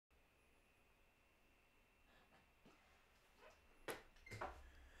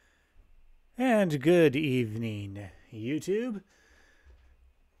And good evening, YouTube.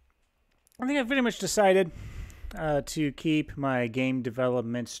 I think I've pretty much decided to keep my game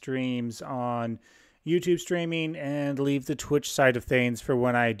development streams on YouTube streaming and leave the Twitch side of things for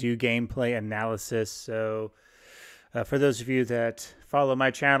when I do gameplay analysis. So, for those of you that follow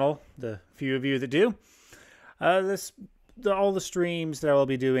my channel, the few of you that do, all the streams that I will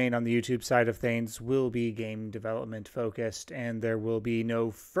be doing on the YouTube side of things will be game development focused, and there will be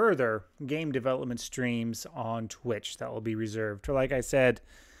no further game development streams on Twitch. That will be reserved for, like I said,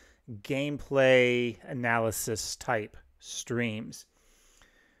 gameplay analysis type streams.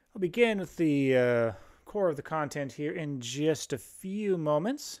 I'll begin with the core of the content here in just a few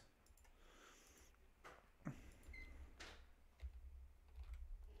moments.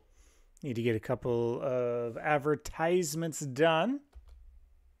 Need to get a couple of advertisements done.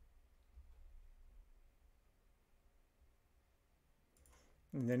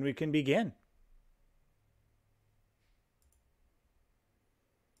 And then we can begin.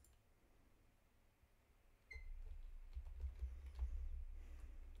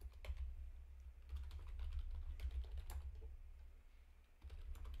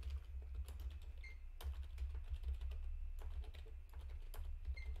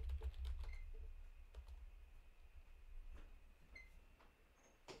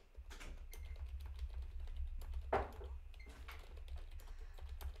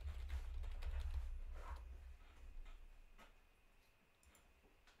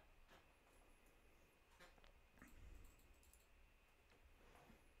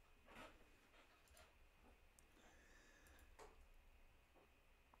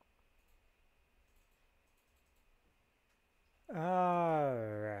 All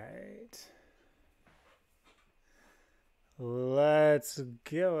right. Let's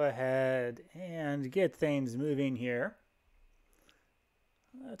go ahead and get things moving here.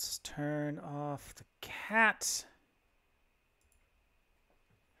 Let's turn off the cat.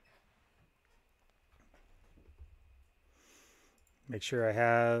 Make sure I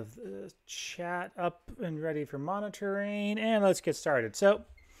have the chat up and ready for monitoring, and let's get started. So,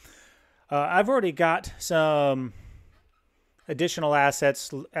 I've already got some additional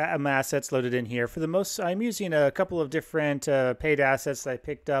assets loaded in here. For the most, I'm using a couple of different paid assets that I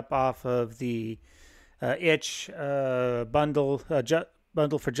picked up off of the itch bundle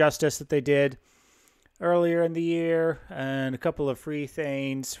for justice that they did earlier in the year, and a couple of free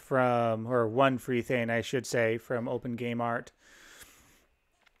things from, or one free thing I should say, from Open Game Art.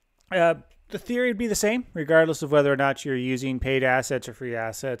 The theory would be the same, regardless of whether or not you're using paid assets or free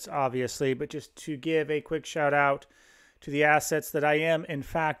assets, obviously. But just to give a quick shout out to the assets that I am, in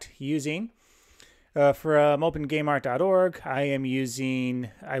fact, using from OpenGameArt.org,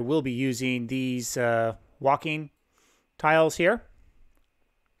 I will be using these walking tiles here.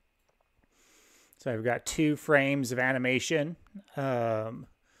 So I've got 2 frames of animation,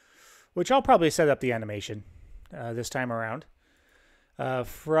 which I'll probably set up the animation this time around.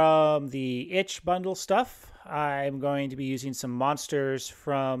 From the itch bundle stuff, I'm going to be using some monsters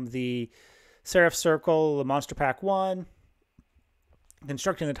from the Seraph Circle, the Monster Pack 1,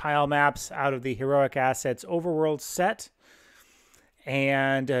 constructing the tile maps out of the Heroic Assets Overworld set,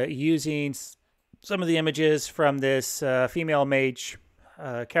 and using some of the images from this female mage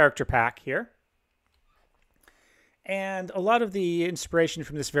character pack here. And a lot of the inspiration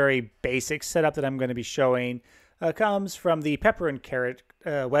from this very basic setup that I'm going to be showing comes from the Pepper and Carrot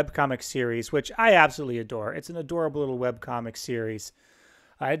webcomic series, which I absolutely adore. It's an adorable little webcomic series.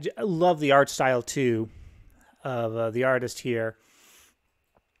 I love the art style, too, of the artist here.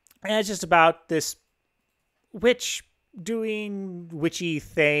 And it's just about this witch doing witchy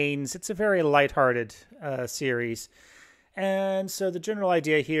things. It's a very lighthearted series. And so the general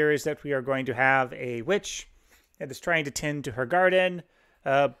idea here is that we are going to have a witch that is trying to tend to her garden.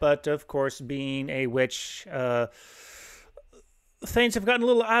 But, of course, being a witch, things have gotten a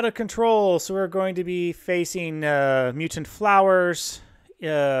little out of control. So we're going to be facing mutant flowers,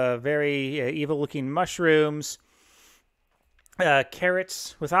 very evil-looking mushrooms,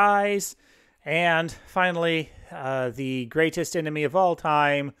 carrots with eyes, and finally, the greatest enemy of all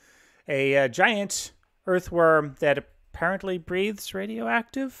time, a giant earthworm that apparently breathes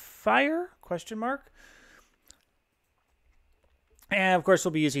radioactive fire? ? And, of course,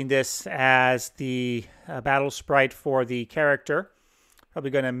 we'll be using this as the battle sprite for the character.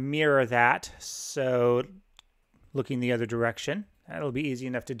 Probably going to mirror that, so looking the other direction. That'll be easy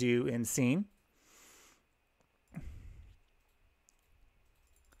enough to do in scene.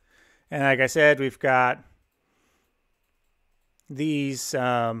 And like I said, we've got these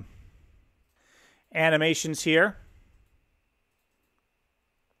animations here.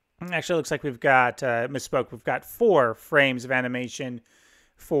 Actually, it looks like we've got, misspoke, we've got 4 frames of animation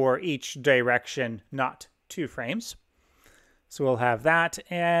for each direction, not 2 frames. So we'll have that,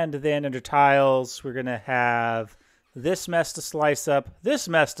 and then under tiles, we're going to have this mess to slice up, this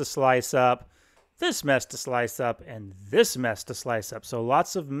mess to slice up, this mess to slice up, and this mess to slice up. So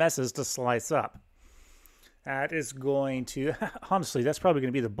lots of messes to slice up. That is going to, honestly, that's probably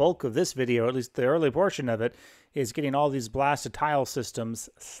going to be the bulk of this video, at least the early portion of it, is getting all these blasted tile systems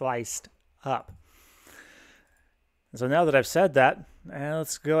sliced up. So now that I've said that,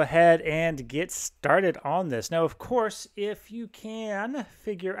 let's go ahead and get started on this. Now, of course, if you can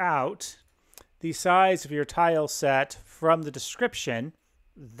figure out the size of your tile set from the description,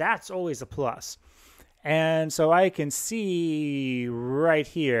 that's always a plus. And so I can see right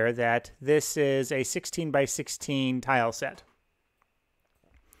here that this is a 16 by 16 tile set.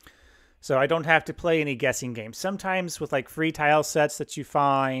 So I don't have to play any guessing games. Sometimes with like free tile sets that you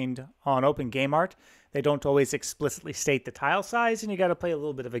find on OpenGameArt, they don't always explicitly state the tile size, and you got to play a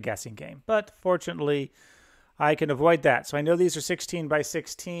little bit of a guessing game. But fortunately, I can avoid that. So I know these are 16 by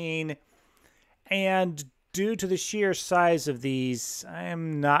 16, and due to the sheer size of these,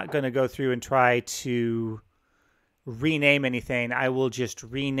 I'm not going to go through and try to rename anything. I will just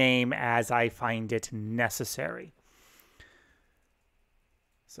rename as I find it necessary.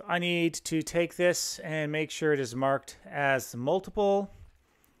 So I need to take this and make sure it is marked as multiple.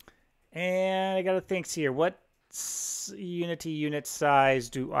 And I got to think here, what Unity unit size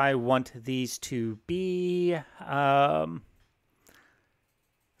do I want these to be? Let's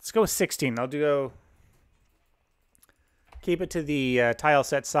go with 16. I'll go keep it to the tile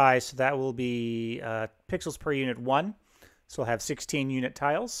set size, so that will be pixels per unit 1. So we'll have 16 unit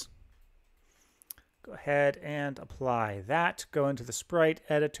tiles. Go ahead and apply that. Go into the sprite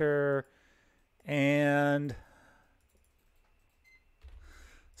editor and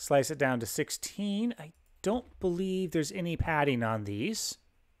slice it down to 16. I don't believe there's any padding on these,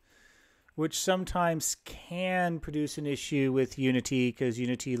 which sometimes can produce an issue with Unity because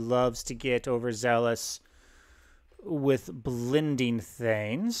Unity loves to get overzealous with blending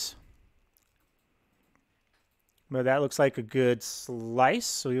things. But that looks like a good slice,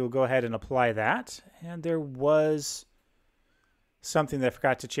 so you'll go ahead and apply that. And there was something that I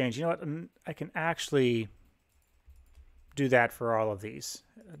forgot to change. You know what? I can actually do that for all of these.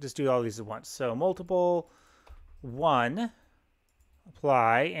 Just do all these at once. So multiple, 1,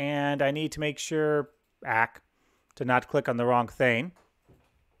 apply, and I need to make sure to not click on the wrong thing.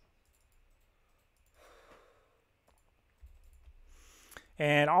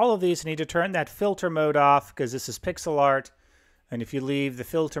 And all of these need to turn that filter mode off because this is pixel art. And if you leave the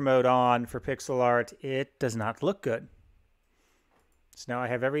filter mode on for pixel art, it does not look good. So now I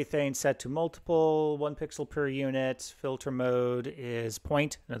have everything set to multiple, 1 pixel per unit. Filter mode is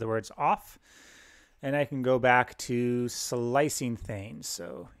point, in other words, off. And I can go back to slicing things.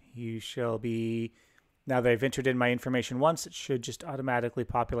 So you shall be, now that I've entered in my information once, it should just automatically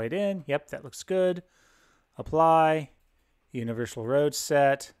populate in. Yep, that looks good. Apply. Universal road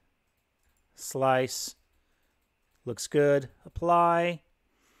set, slice, looks good, apply.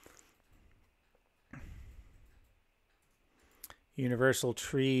 Universal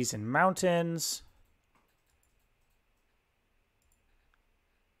trees and mountains.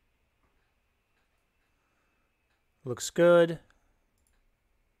 Looks good.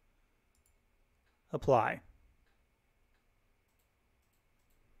 Apply.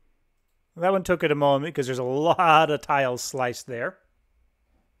 That one took it a moment because there's a lot of tiles sliced there.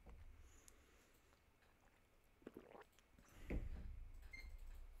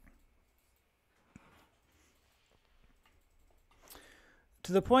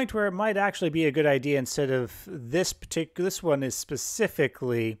 To the point where it might actually be a good idea, instead of this one is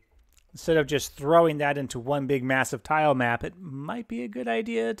specifically, instead of just throwing that into one big massive tile map, it might be a good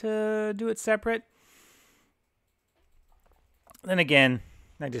idea to do it separate. Then again,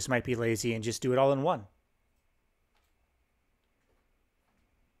 I just might be lazy and just do it all in one.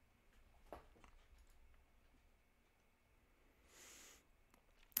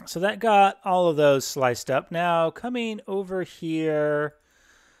 So that got all of those sliced up. Now coming over here,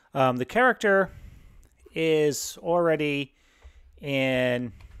 the character is already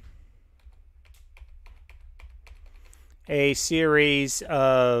in a series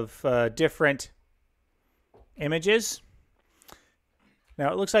of different images.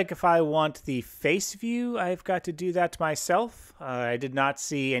 Now, it looks like if I want the face view, I've got to do that myself. I did not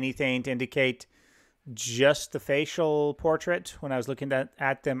see anything to indicate just the facial portrait when I was looking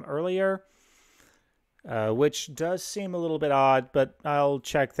at them earlier, which does seem a little bit odd, but I'll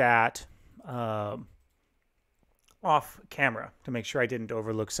check that off camera to make sure I didn't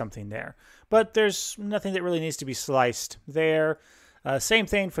overlook something there. But there's nothing that really needs to be sliced there. Same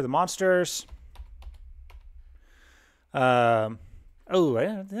thing for the monsters. She's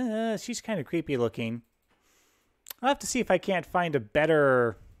kind of creepy looking. I'll have to see if I can't find a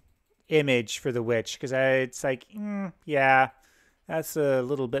better image for the witch, because it's like, yeah, that's a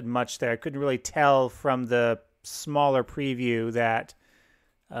little bit much there. I couldn't really tell from the smaller preview that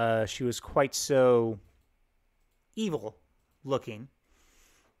she was quite so evil looking.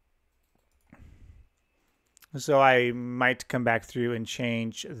 So I might come back through and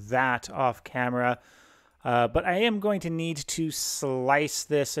change that off camera. But I am going to need to slice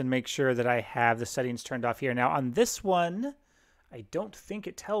this and make sure that I have the settings turned off here. Now on this one, I don't think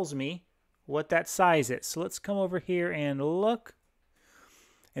it tells me what that size is. So let's come over here and look.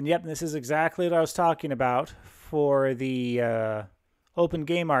 And yep, this is exactly what I was talking about for the Open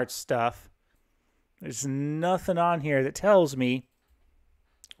Game Art stuff. There's nothing on here that tells me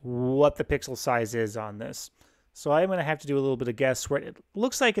what the pixel size is on this. So I'm going to have to do a little bit of guesswork. It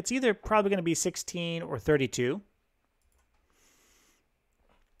looks like it's either probably going to be 16 or 32.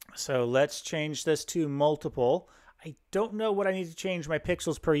 So let's change this to multiple. I don't know what I need to change my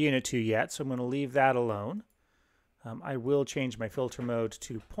pixels per unit to yet, so I'm going to leave that alone. I will change my filter mode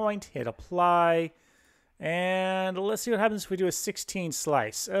to point, hit apply, and let's see what happens if we do a 16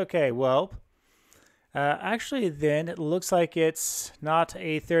 slice. Okay, well, actually then it looks like it's not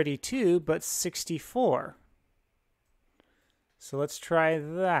a 32, but 64. So let's try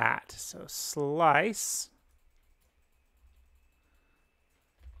that. So slice.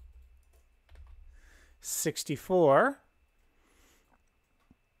 64.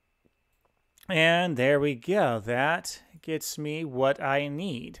 And there we go. That gets me what I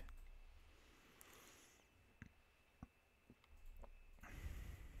need.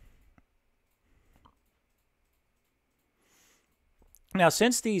 Now,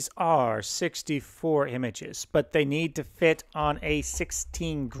 since these are 64 images, but they need to fit on a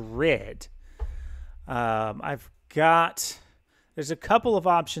 16 grid, there's a couple of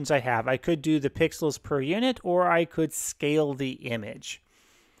options I have. I could do the pixels per unit, or I could scale the image.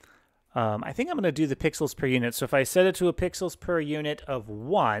 I think I'm going to do the pixels per unit. So if I set it to a pixels per unit of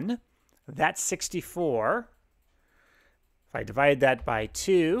 1, that's 64. If I divide that by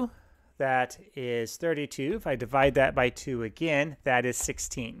 2, that is 32. If I divide that by 2 again, that is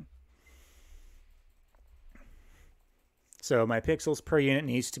 16. So my pixels per unit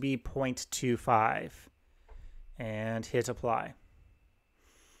needs to be 0.25. And hit apply.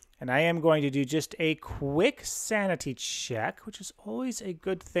 And I am going to do just a quick sanity check, which is always a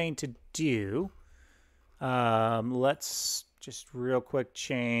good thing to do. Let's just real quick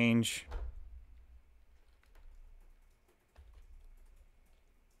change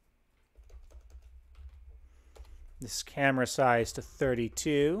this camera size to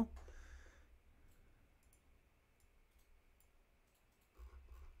 32.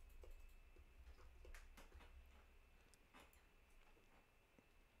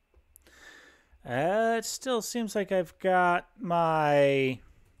 It still seems like I've got my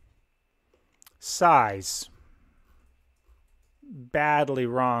size badly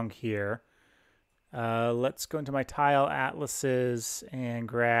wrong here. Let's go into my tile atlases and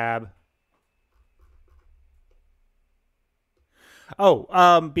grab...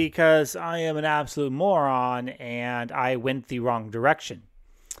 because I am an absolute moron and I went the wrong direction.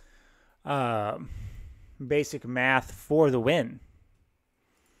 Basic math for the win.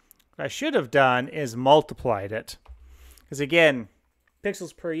 What I should have done is multiplied it. Because again,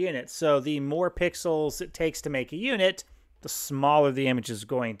 pixels per unit. So the more pixels it takes to make a unit, the smaller the image is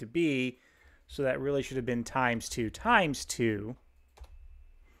going to be. So that really should have been times 2 times 2.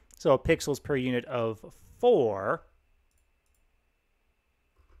 So pixels per unit of 4.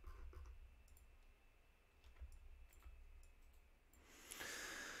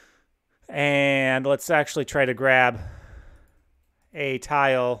 And let's actually try to grab a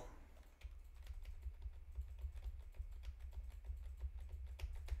tile.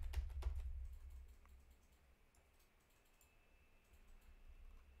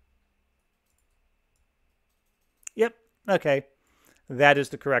 Yep, okay. That is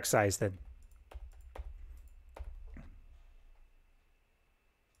the correct size then.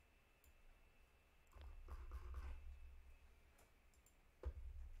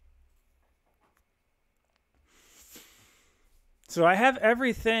 So I have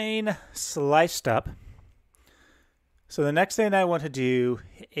everything sliced up. So the next thing I want to do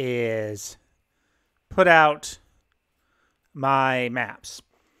is put out my maps.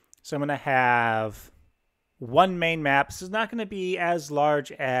 So I'm going to have one main map. This is not going to be as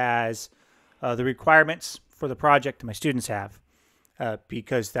large as the requirements for the project my students have,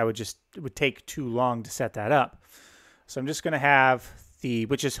 because that it would take too long to set that up. So I'm just going to have the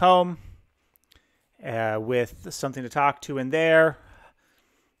witch's home with something to talk to in there.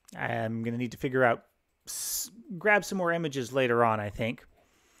 I'm going to need to figure out, grab some more images later on, I think.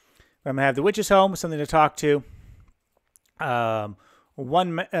 I'm going to have the witch's home with something to talk to.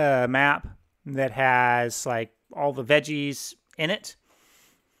 One map that has like all the veggies in it.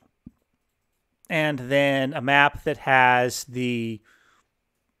 And then a map that has the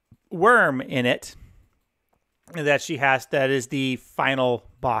worm in it that she has, that is the final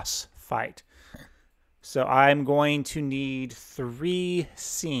boss fight. So I'm going to need 3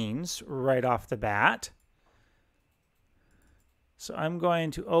 scenes right off the bat. So I'm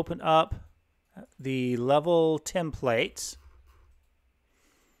going to open up the level templates.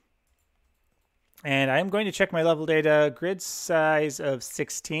 And I'm going to check my level data, grid size of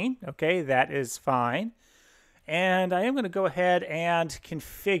 16. Okay, that is fine. And I am going to go ahead and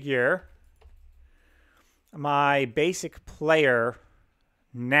configure my basic player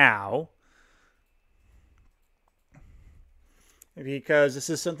now, because this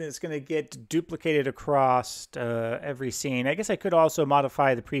is something that's going to get duplicated across every scene. I guess I could also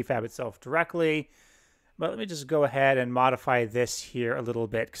modify the prefab itself directly, but let me just go ahead and modify this here a little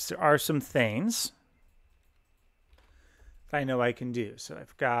bit, because there are some things that I know I can do. So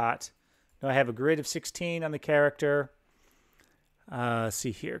I have a grid of 16 on the character.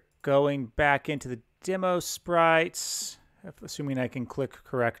 See here, going back into the demo sprites, assuming I can click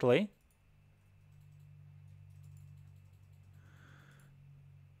correctly.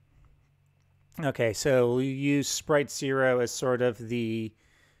 Okay, so we use Sprite 0 as sort of the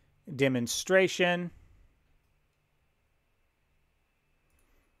demonstration.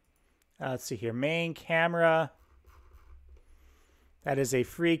 Let's see here, main camera. That is a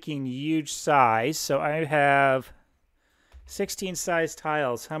freaking huge size. So I have 16 size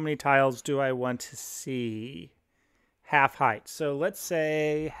tiles. How many tiles do I want to see? Half height. So let's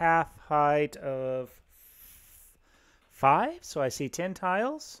say half height of 5. So I see 10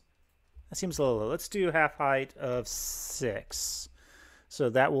 tiles. That seems a little low. Let's do half height of 6. So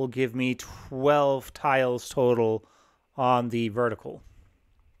that will give me 12 tiles total on the vertical.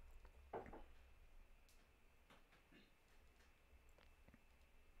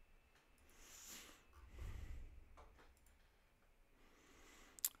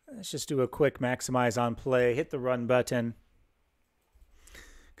 Let's just do a quick maximize on play, hit the run button.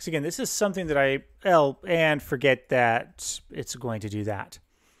 Because again, this is something that and forget that it's going to do that.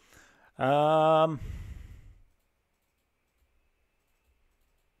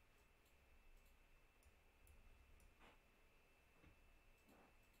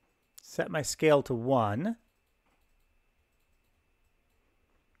 Set my scale to 1.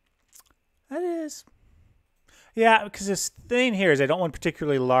 That is... Yeah, because this thing here is I don't want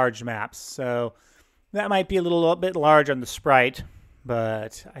particularly large maps, so that might be a little bit large on the sprite,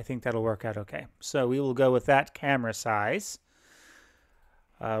 but I think that'll work out okay. So we will go with that camera size.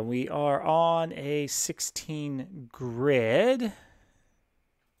 We are on a 16 grid.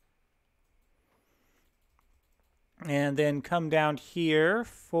 And then come down here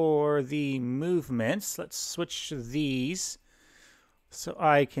for the movements. Let's switch these so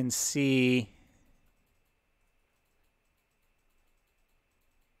I can see...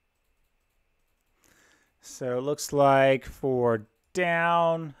 So it looks like for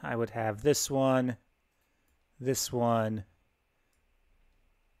down, I would have this one, this one,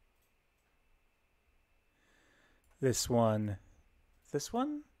 this one, this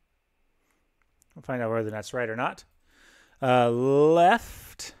one. We'll find out whether that's right or not.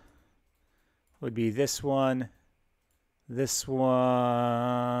 Left would be this one, this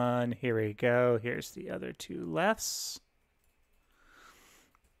one. Here we go. Here's the other 2 lefts.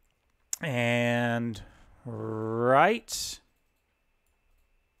 And right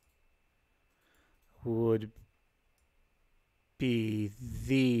would be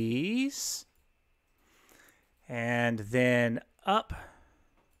these, and then up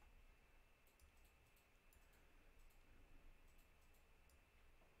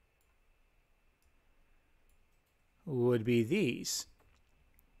would be these.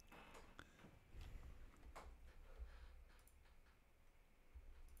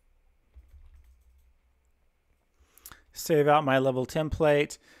 Save out my level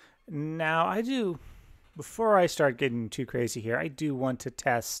template. Now before I start getting too crazy here, I do want to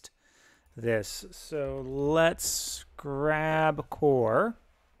test this. So let's grab core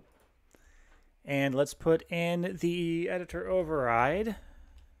and let's put in the editor override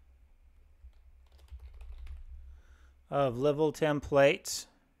of level template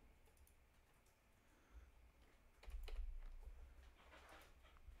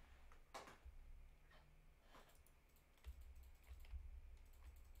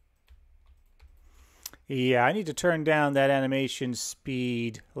Yeah, I need to turn down that animation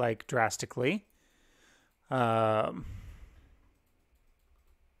speed, like, drastically. Um,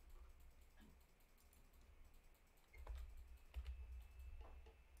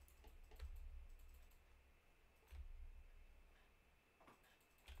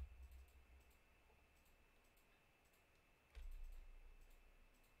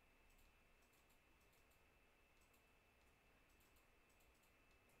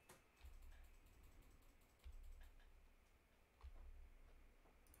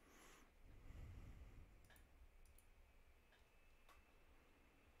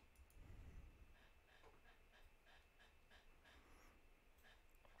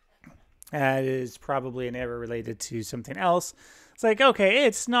 that is probably an error related to something else. It's like, okay,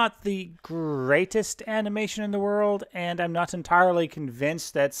 it's not the greatest animation in the world, and I'm not entirely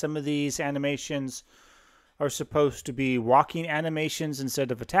convinced that some of these animations are supposed to be walking animations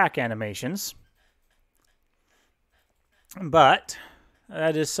instead of attack animations. But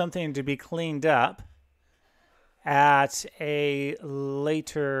that is something to be cleaned up at a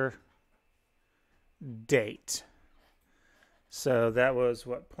later date. So that was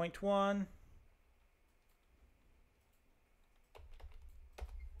what, point 1?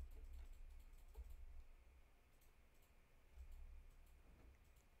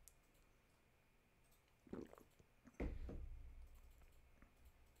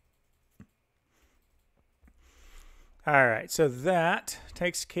 All right, so that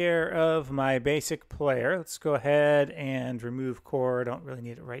takes care of my basic player. Let's go ahead and remove core. Don't really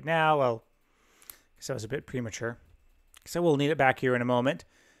need it right now. Well, I guess that was a bit premature. So we'll need it back here in a moment.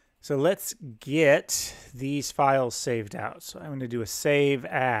 So let's get these files saved out. So I'm going to do a save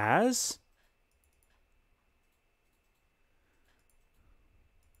as.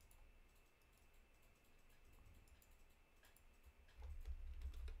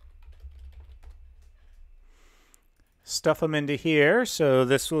 Stuff them into here. So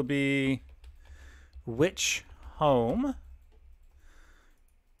this will be Witch Home.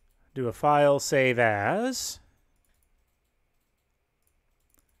 Do a file save as.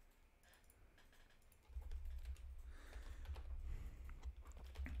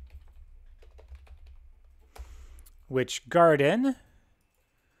 Witch Garden.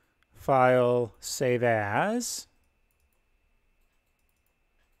 File save as.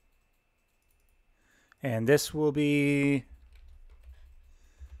 And this will be,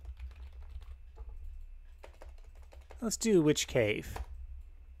 let's do Witch Cave.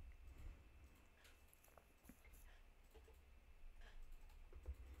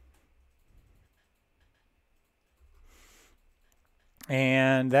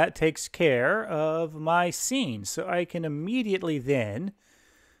 And that takes care of my scene. So I can immediately then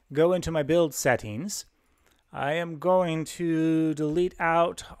go into my build settings. I am going to delete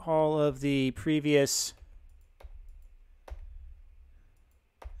out all of the previous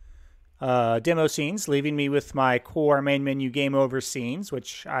demo scenes, leaving me with my core main menu game over scenes,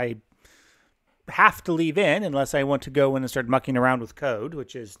 which I have to leave in unless I want to go in and start mucking around with code,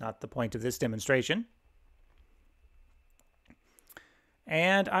 which is not the point of this demonstration.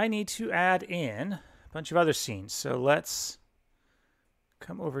 And I need to add in a bunch of other scenes. So let's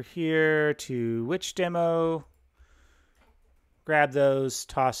come over here to Witch Demo, grab those,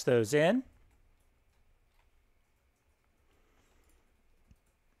 toss those in.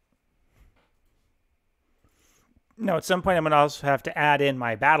 Now, at some point, I'm going to also have to add in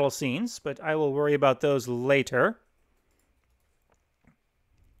my battle scenes, but I will worry about those later.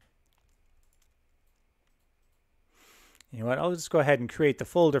 You know what? I'll just go ahead and create the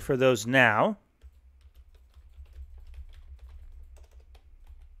folder for those now.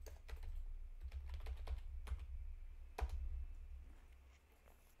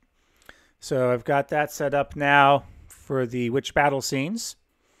 So I've got that set up now for the witch battle scenes.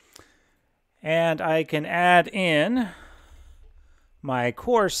 And I can add in my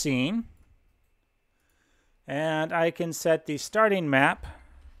core scene. And I can set the starting map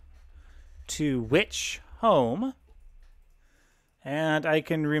to Witch Home. And I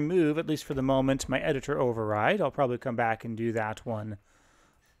can remove, at least for the moment, my editor override. I'll probably come back and do that one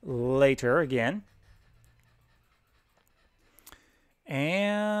later again.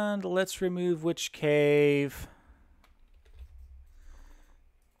 And let's remove Witch Cave.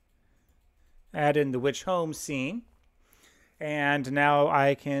 Add in the Witch Home scene. And now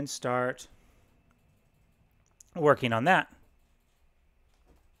I can start working on that.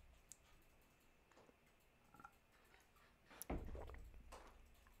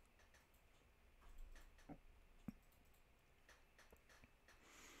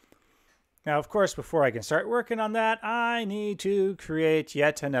 Now, of course, before I can start working on that, I need to create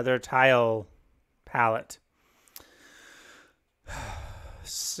yet another tile palette.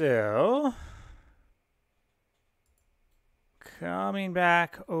 So, coming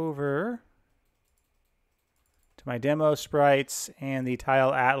back over to my demo sprites and the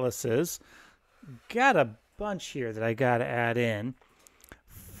tile atlases, got a bunch here that I got to add in.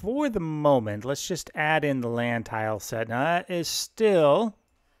 For the moment, let's just add in the land tile set. Now, that is still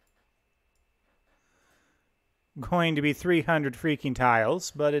going to be 300 freaking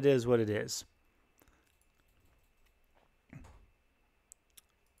tiles, but it is what it is.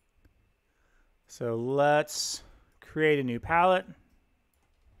 So let's create a new palette.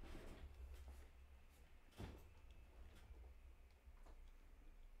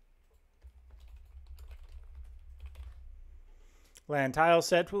 Land tile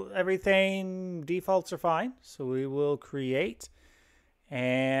set, everything defaults are fine. So we will create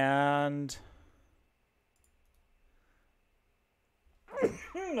and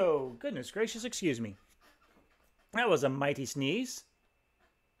oh, goodness gracious, excuse me. That was a mighty sneeze.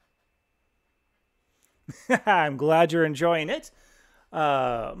 I'm glad you're enjoying it.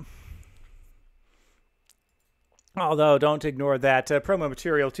 Although, don't ignore that promo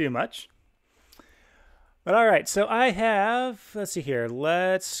material too much. But all right, so I have, let's see here.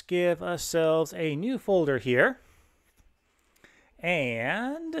 Let's give ourselves a new folder here.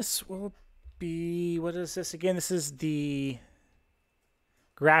 And this will be, what is this again? This is the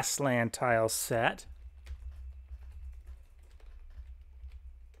grassland tile set.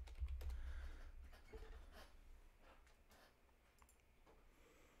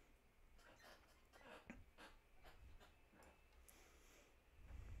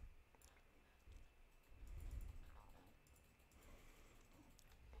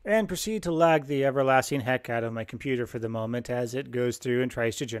 And proceed to lag the everlasting heck out of my computer for the moment as it goes through and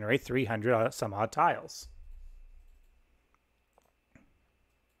tries to generate 300 some odd tiles.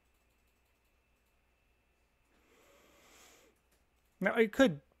 Now, I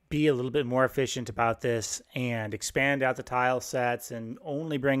could be a little bit more efficient about this and expand out the tile sets and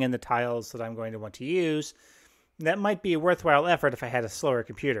only bring in the tiles that I'm going to want to use. That might be a worthwhile effort if I had a slower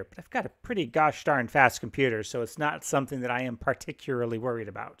computer, but I've got a pretty gosh darn fast computer, so it's not something that I am particularly worried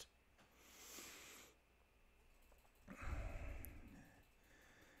about.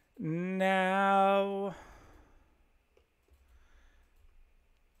 Now,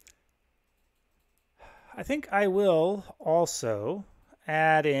 I think I will also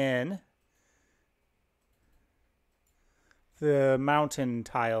add in the mountain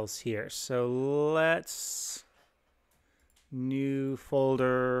tiles here. So let's new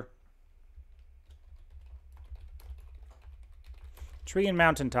folder, tree and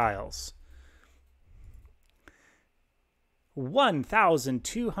mountain tiles.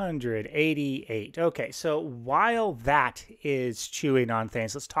 1,288. Okay, so while that is chewing on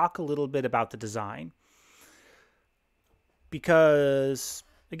things, let's talk a little bit about the design. Because,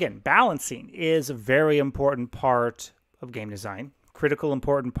 again, balancing is a very important part of game design, critical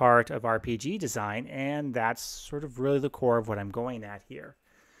important part of RPG design, and that's sort of really the core of what I'm going at here.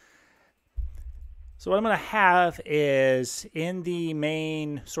 So what I'm going to have is in the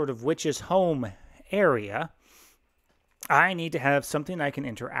main sort of witch's home area, I need to have something I can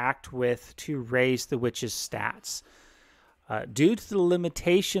interact with to raise the witch's stats. Due to the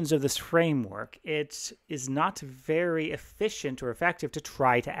limitations of this framework, it is not very efficient or effective to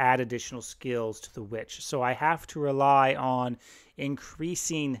try to add additional skills to the witch. So I have to rely on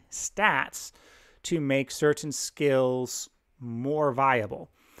increasing stats to make certain skills more viable.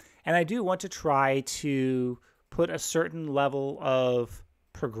 And I do want to try to put a certain level of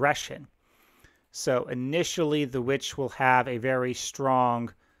progression. So initially, the witch will have a very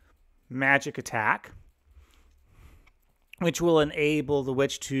strong magic attack, which will enable the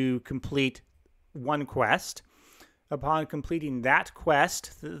witch to complete one quest. Upon completing that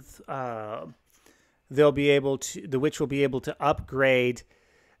quest, the witch will be able to upgrade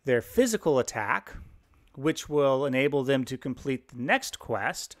their physical attack, which will enable them to complete the next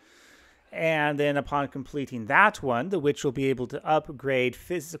quest. And then upon completing that one, the witch will be able to upgrade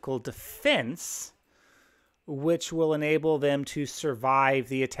physical defense, which will enable them to survive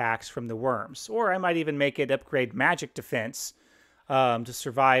the attacks from the worms. Or I might even make it upgrade magic defense to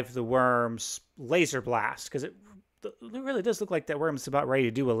survive the worm's laser blast, because it really does look like that worm's about ready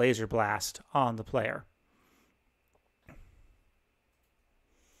to do a laser blast on the player.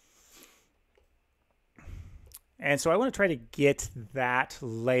 And so I want to try to get that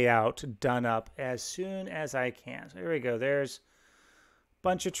layout done up as soon as I can. So here we go. There's a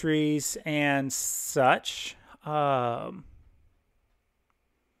bunch of trees and such. I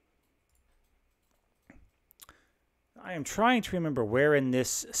am trying to remember where in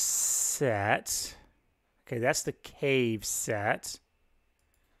this set Okay, that's the cave set.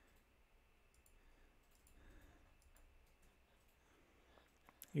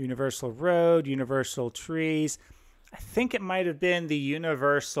 Universal road, universal trees. I think it might have been the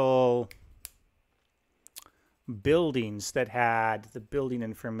universal buildings that had the building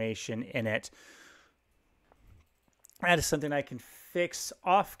information in it. That is something I can fix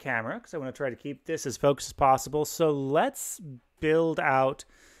off camera because I want to try to keep this as focused as possible. So let's build out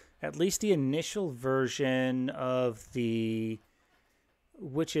at least the initial version of the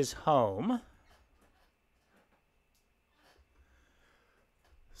Witch's Home.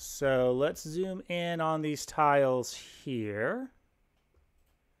 So let's zoom in on these tiles here.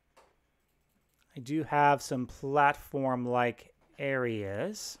 I do have some platform-like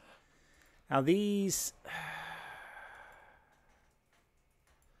areas. Now these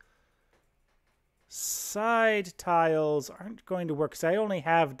side tiles aren't going to work because I only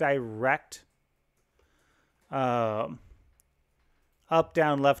have direct up,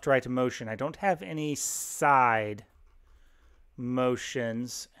 down, left, right motion. I don't have any side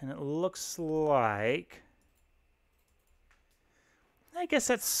motions, and it looks like, I guess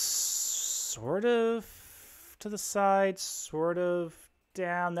that's sort of to the side, sort of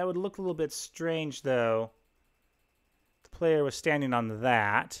down. That would look a little bit strange though. The player was standing on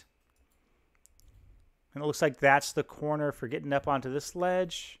that. And it looks like that's the corner for getting up onto this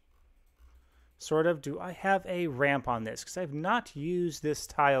ledge. Sort of. Do I have a ramp on this? Because I've not used this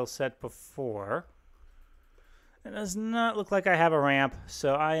tile set before. It does not look like I have a ramp,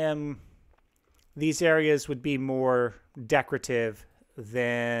 so these areas would be more decorative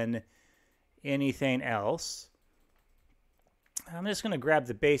than anything else. I'm just going to grab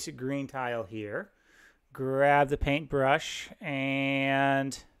the basic green tile here, grab the paintbrush,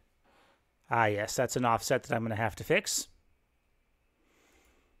 and yes, that's an offset that I'm going to have to fix.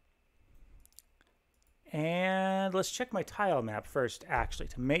 And let's check my tile map first, actually,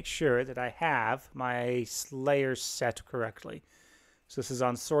 to make sure that I have my layers set correctly. So this is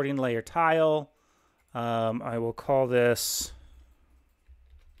on sorting layer tile. I will call this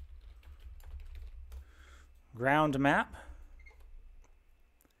ground map.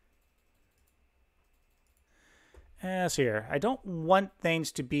 As here, I don't want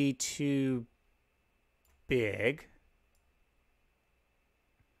things to be too big.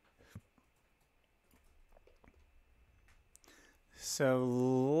 So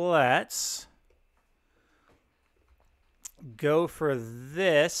let's go for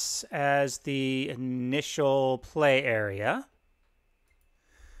this as the initial play area.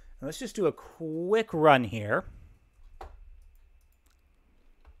 And let's just do a quick run here.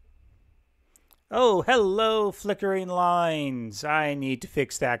 Oh, hello, flickering lines. I need to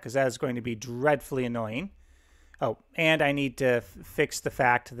fix that because that is going to be dreadfully annoying. Oh, and I need to fix the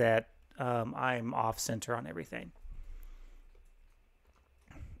fact that I'm off-center on everything.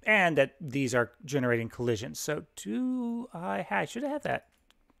 And that these are generating collisions. So I should have that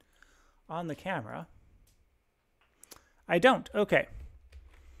on the camera. I don't. Okay.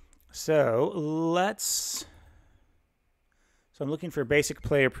 So let's... So I'm looking for basic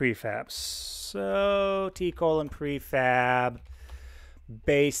player prefabs. So T::, prefab,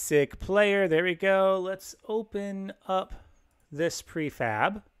 basic player. There we go. Let's open up this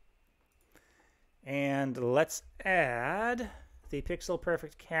prefab. And let's add the Pixel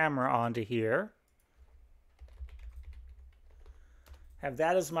Perfect camera onto here. Have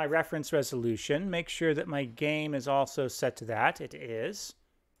that as my reference resolution. Make sure that my game is also set to that. It is.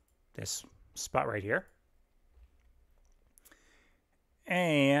 This spot right here.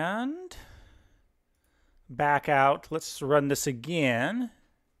 And back out. Let's run this again.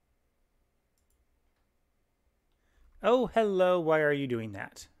 Oh, hello. Why are you doing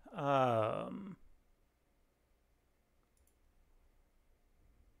that?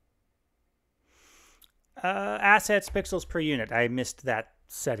 Assets, pixels per unit. I missed that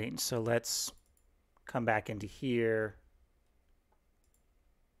setting. So let's come back into here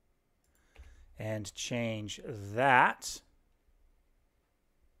and change that.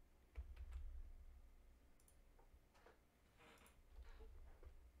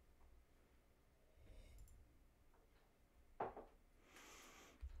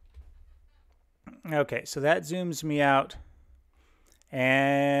 Okay, so that zooms me out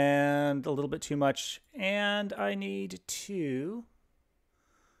and a little bit too much. And I need to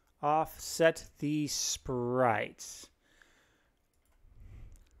offset the sprites.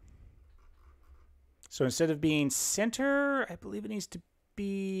 So instead of being center, I believe it needs to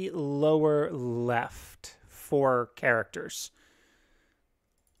be lower left for characters.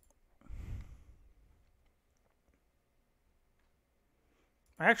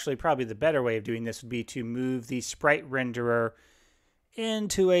 actually probably the better way of doing this would be to move the sprite renderer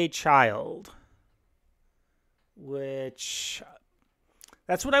into a child, which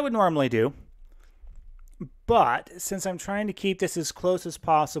that's what I would normally do. But since I'm trying to keep this as close as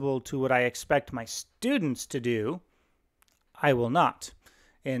possible to what I expect my students to do, I will not.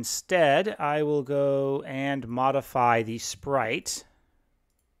 Instead, I will go and modify the sprite.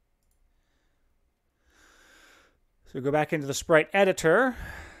 So go back into the sprite editor.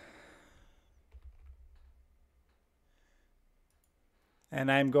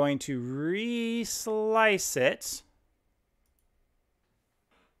 And I'm going to re-slice it.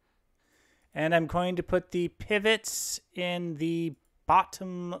 And I'm going to put the pivots in the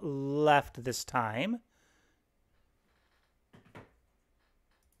bottom left this time.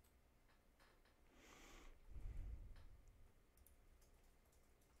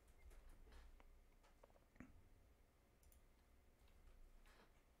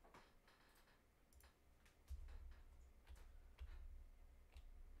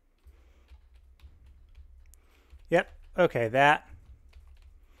 Yep, okay, that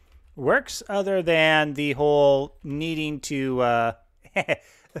works, other than the whole needing to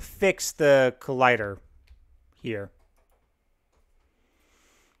fix the collider here.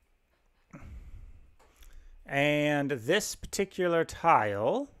 And this particular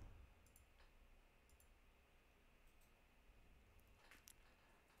tile,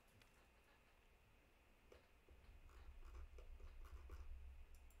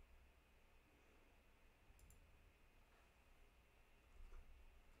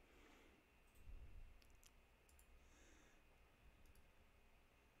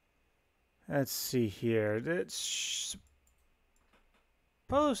 let's see here. It's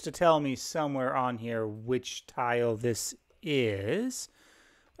supposed to tell me somewhere on here which tile this is.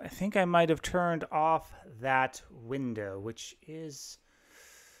 I think I might have turned off that window, which is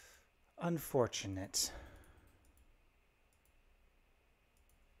unfortunate.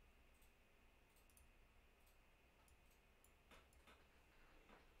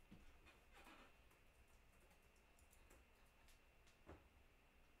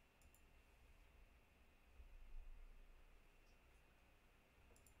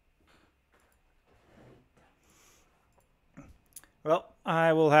 Well,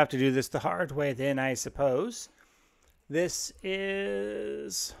 I will have to do this the hard way then, I suppose. This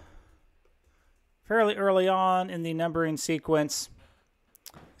is fairly early on in the numbering sequence.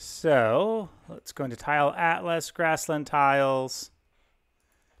 So let's go into Tile Atlas, Grassland Tiles,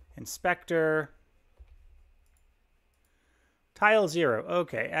 Inspector, Tile 0.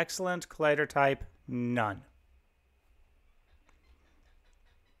 Okay, excellent. Collider type, none.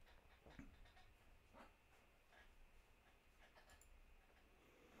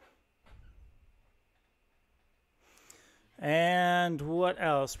 And what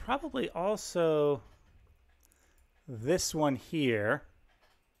else? Probably also this one here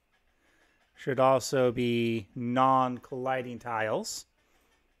should also be non-colliding tiles,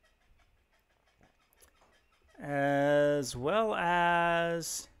 as well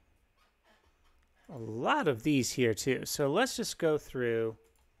as a lot of these here too. So let's just go through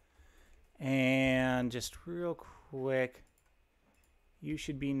and just real quick, you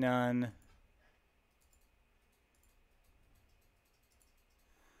should be none.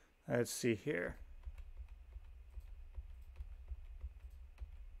 Let's see here.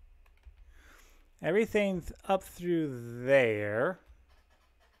 Everything up through there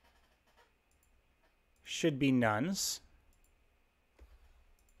should be nones.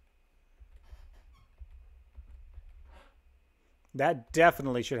 That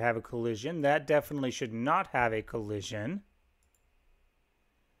definitely should have a collision. That definitely should not have a collision.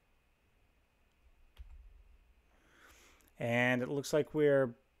 And it looks like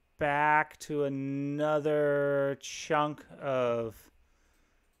we're back to another chunk of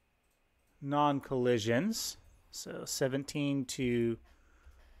non-collisions. So 17 to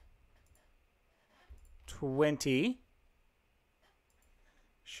 20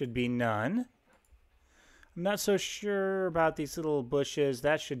 should be none. I'm not so sure about these little bushes.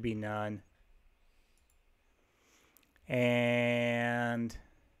 That should be none. And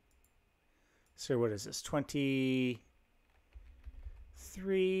so what is this? 23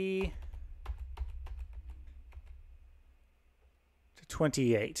 to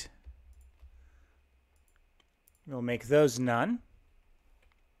 28. We'll make those none.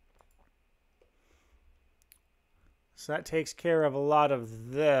 So that takes care of a lot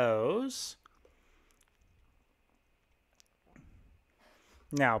of those.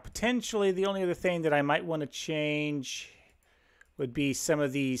 Now, potentially the only other thing that I might want to change would be some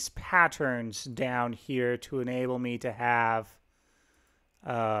of these patterns down here to enable me to have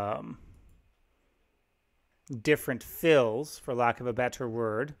different fills, for lack of a better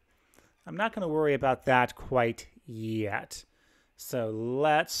word. I'm not going to worry about that quite yet. So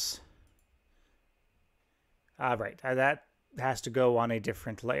let's... All right, that has to go on a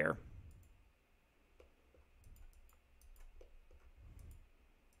different layer.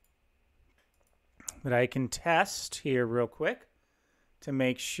 But I can test here real quick to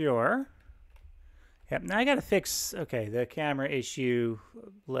make sure. Yep, now I got to fix, okay, the camera issue.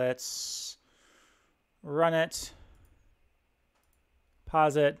 Let's run it.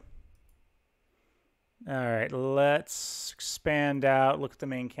 Pause it. All right, let's expand out. Look at the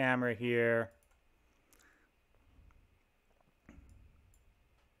main camera here.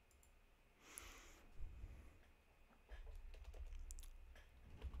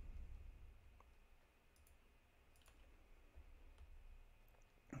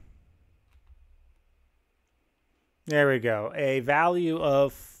 There we go. A value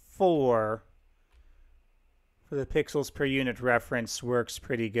of 4 for the pixels per unit reference works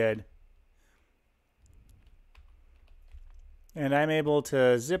pretty good. And I'm able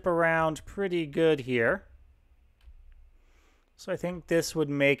to zip around pretty good here. So I think this would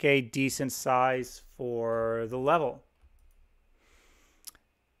make a decent size for the level.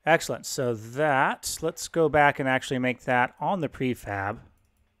 Excellent. So that, let's go back and actually make that on the prefab.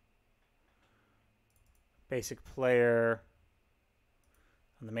 Basic player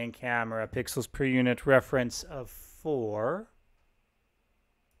on the main camera, pixels per unit reference of 4.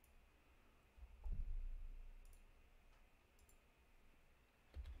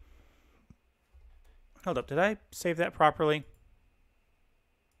 Hold up, did I save that properly?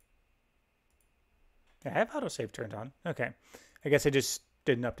 Yeah, I have autosave turned on. Okay. I guess I just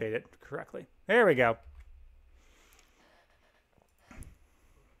didn't update it correctly. There we go.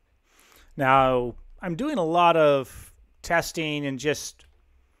 Now, I'm doing a lot of testing and just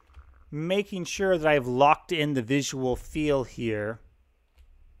making sure that I've locked in the visual feel here.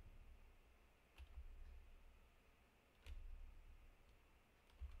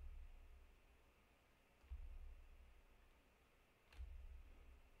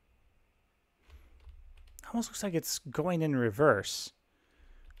 Almost looks like it's going in reverse.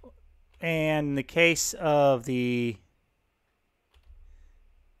 And in the case of the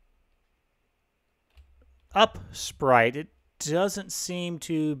up sprite, it doesn't seem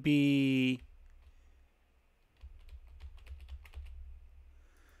to be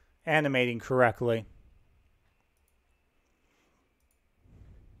animating correctly.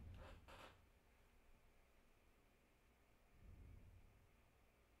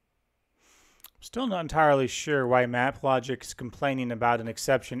 Still not entirely sure why MapLogic is complaining about an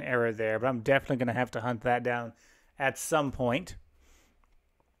exception error there, but I'm definitely going to have to hunt that down at some point.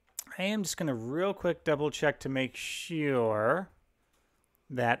 I am just going to real quick double check to make sure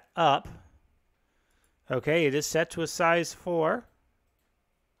that up. Okay, it is set to a size 4.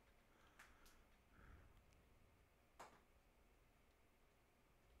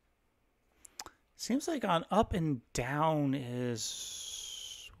 Seems like on up and down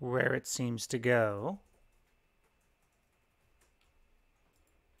is where it seems to go.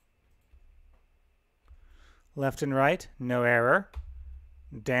 Left and right, no error.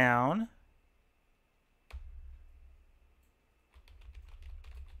 Down.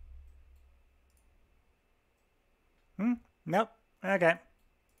 Nope. Okay.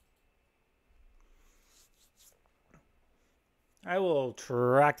 I will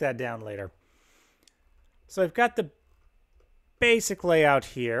track that down later. So I've got the basic layout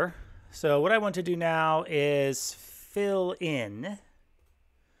here. So what I want to do now is fill in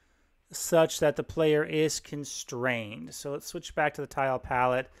such that the player is constrained. So let's switch back to the tile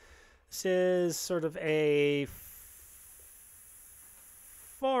palette. This is sort of a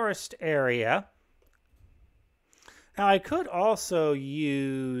forest area. Now I could also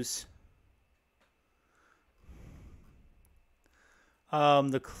use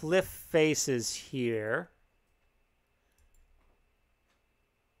the cliff faces here.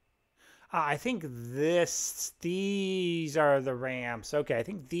 I think these are the ramps. Okay, I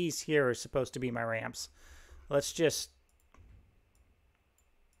think these here are supposed to be my ramps. Let's just...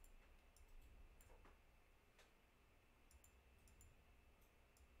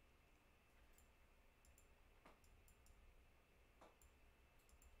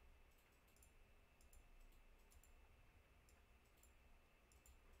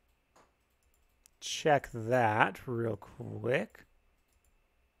 check that real quick.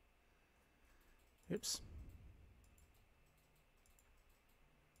 Oops.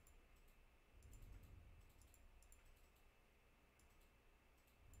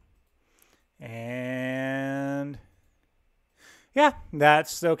 And Yeah,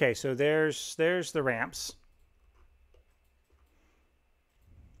 that's okay. So there's the ramps.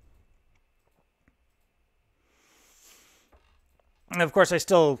 And of course, I'd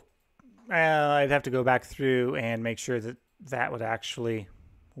have to go back through and make sure that that would actually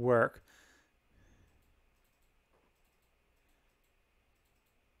work.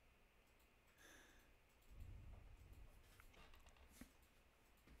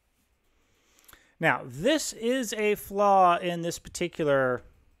 Now, this is a flaw in this particular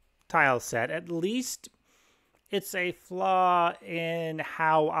tile set. At least it's a flaw in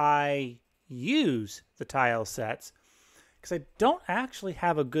how I use the tile sets, because I don't actually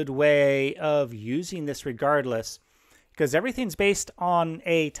have a good way of using this regardless, because everything's based on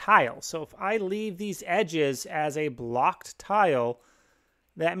a tile. So if I leave these edges as a blocked tile,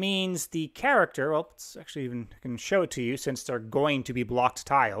 that means the character, well, it's actually even I can show it to you since they're going to be blocked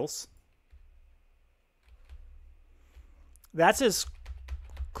tiles. That's as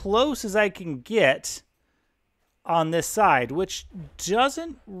close as I can get on this side, which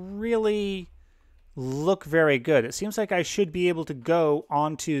doesn't really look very good. It seems like I should be able to go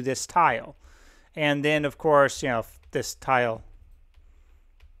onto this tile. And then, of course, this tile...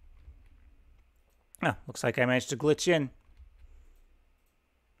 Oh, looks like I managed to glitch in.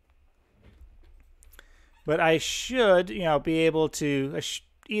 But I should, be able to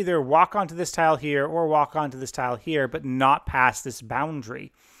either walk onto this tile here or walk onto this tile here, but not past this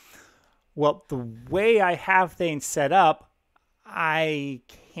boundary. Well, the way I have things set up, I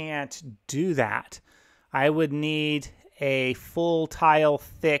can't do that. I would need a full tile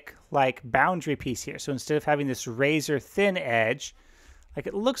thick boundary piece here. So instead of having this razor thin edge,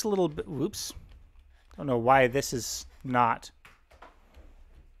 it looks a little bit, whoops. Don't know why this is not.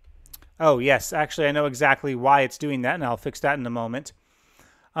 Oh, yes, actually I know exactly why it's doing that, and I'll fix that in a moment.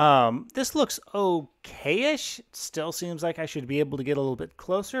 This looks okay-ish. It still seems like I should be able to get a little bit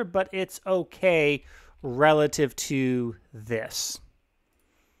closer, but it's okay relative to this.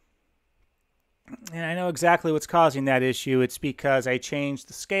 And I know exactly what's causing that issue. It's because I changed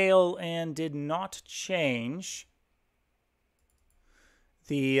the scale and did not change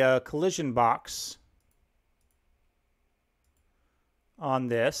the collision box on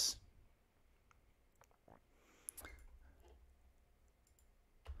this.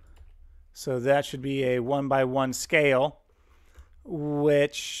 So that should be a 1x1 scale,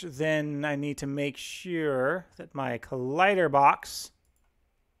 which then I need to make sure that my collider box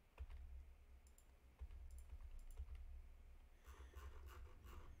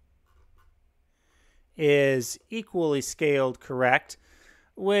is equally scaled correct,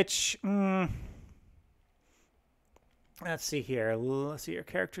 which, let's see here. Let's see your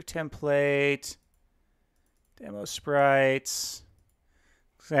character template, demo sprites.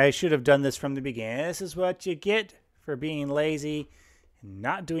 I should have done this from the beginning. This is what you get for being lazy and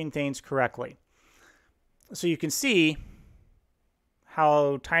not doing things correctly. So you can see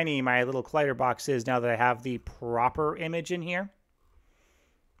how tiny my little collider box is now that I have the proper image in here.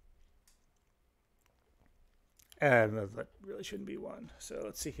 That really shouldn't be one. So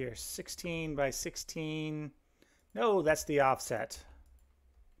let's see here, 16 by 16. No, that's the offset.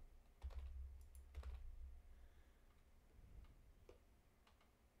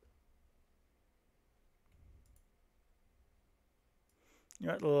 You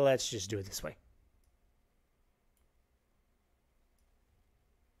know what, let's just do it this way.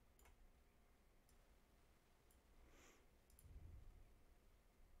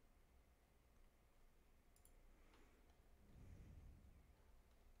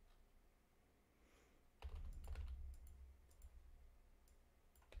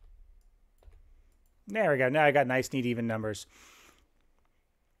 There we go. Now I got nice, neat, even numbers.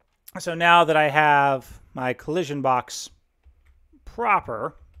 So now that I have my collision box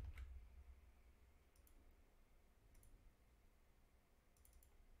proper,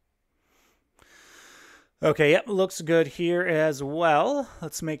 okay, yep, looks good here as well.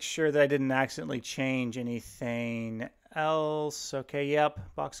 Let's make sure that I didn't accidentally change anything else. Okay, yep,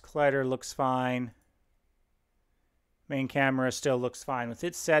 box collider looks fine. Main camera still looks fine with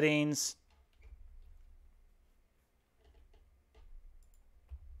its settings.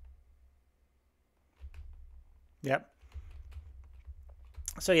 Yep.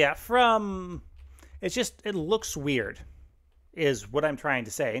 So yeah, it looks weird, is what I'm trying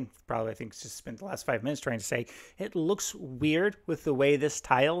to say. Probably I think just spent the last 5 minutes trying to say. It looks weird with the way this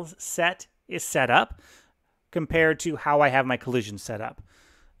tile set is set up compared to how I have my collision set up.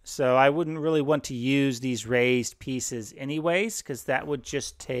 So I wouldn't really want to use these raised pieces anyways, because that would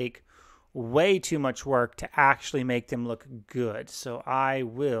just take way too much work to actually make them look good. So I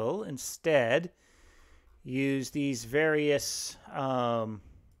will instead use these various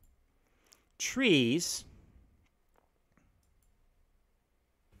trees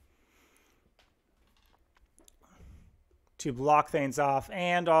to block things off,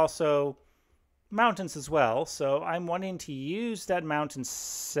 and also mountains as well. So I'm wanting to use that mountain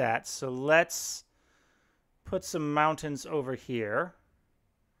set. So let's put some mountains over here.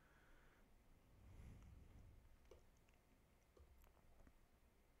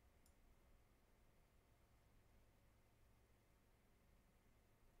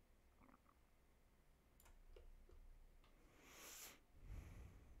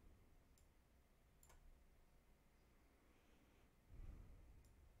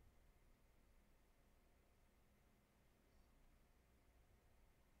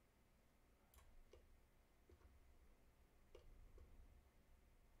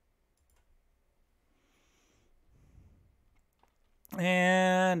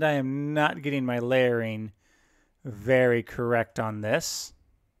 And I am not getting my layering very correct on this.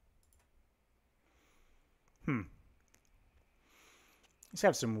 These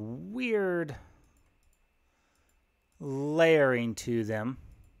have some weird layering to them.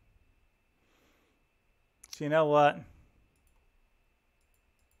 So you know what?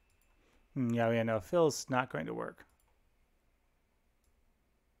 Yeah, no, fill's not going to work.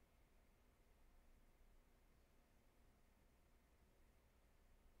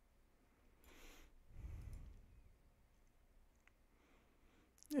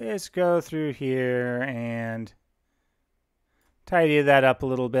 Let's go through here and tidy that up a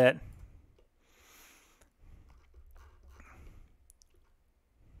little bit.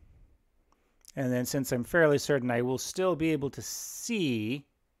 And then since I'm fairly certain I will still be able to see...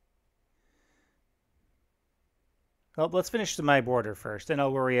 Well, let's finish my border first, then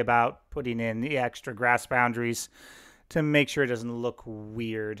I'll worry about putting in the extra grass boundaries to make sure it doesn't look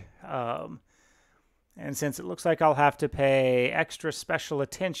weird. And since it looks like I'll have to pay extra special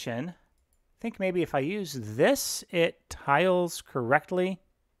attention, I think maybe if I use this, it tiles correctly.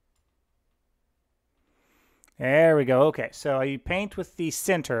 There we go. Okay, so you paint with the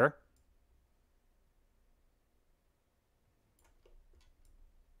center.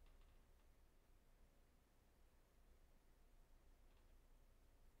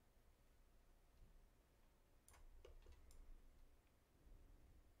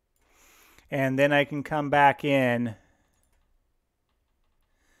 And then I can come back in.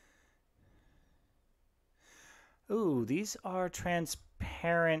 Ooh, these are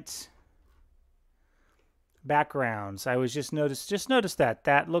transparent backgrounds. I was just noticed that.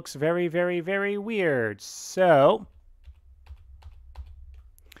 That looks very, very, very weird. So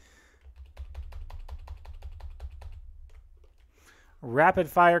rapid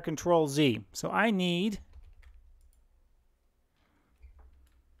fire Control Z. So I need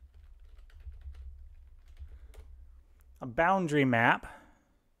a boundary map.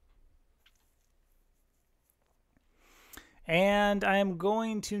 And I'm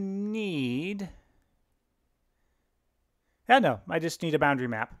going to need... no, I just need a boundary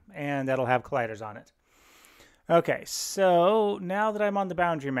map, and that'll have colliders on it. Okay, so now that I'm on the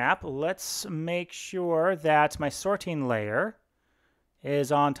boundary map, let's make sure that my sorting layer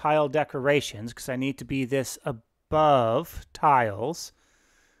is on tile decorations, because I need to be this above tiles.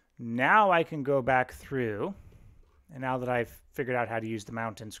 Now I can go back through, and now that I've figured out how to use the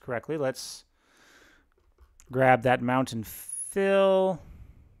mountains correctly, let's grab that mountain fill.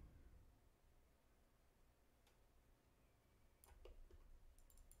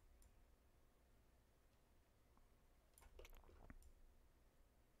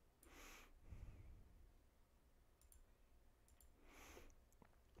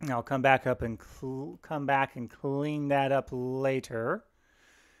 I'll come back and clean that up later.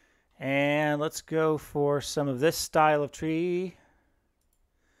 And let's go for some of this style of tree.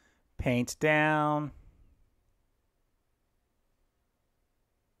 Paint down.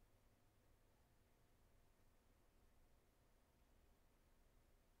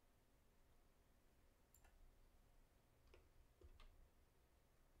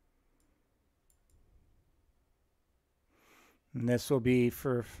 And this will be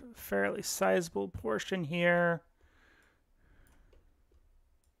for a fairly sizable portion here.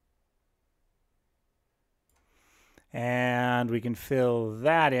 And we can fill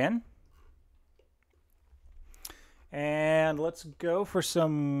that in. And let's go for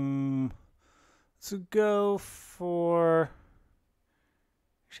some... Actually,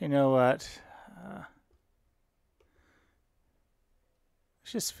 you know what?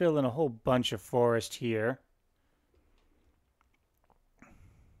 Let's just fill in a whole bunch of forest here.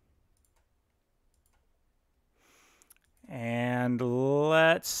 And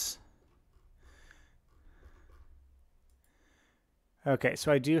let's Okay,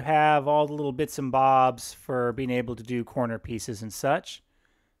 so I do have all the little bits and bobs for being able to do corner pieces and such.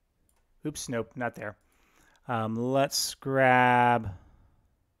 Oops, nope, not there. Let's grab...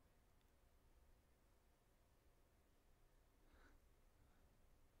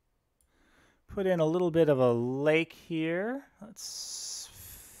 Put in a little bit of a lake here. Let's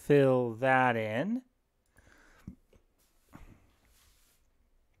fill that in.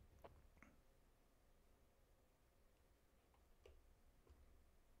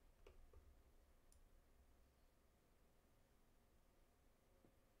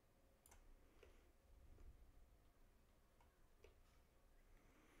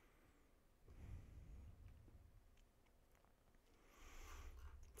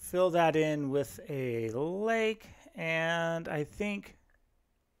 Fill that in with a lake, and I think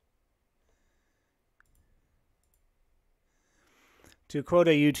to quote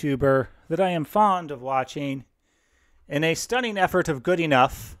a YouTuber that I am fond of watching, in a stunning effort of good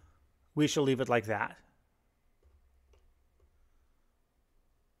enough, we shall leave it like that.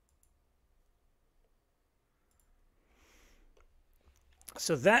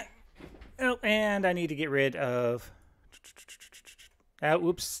 So that, oh, and I need to get rid of,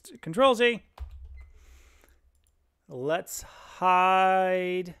 oops, Control Z. Let's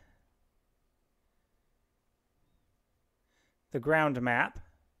hide the ground map.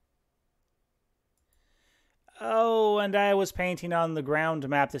 Oh, and I was painting on the ground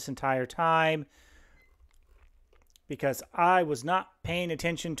map this entire time because I was not paying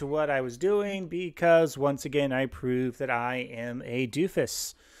attention to what I was doing, because once again I proved that I am a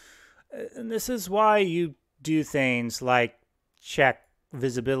doofus. And this is why you do things like check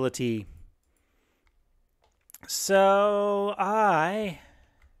visibility. So I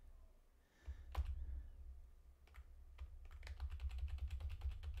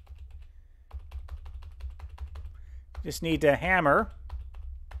just need to hammer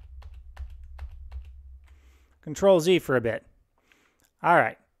Control Z for a bit. All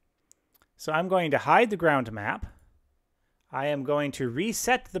right. So I'm going to hide the ground map. I am going to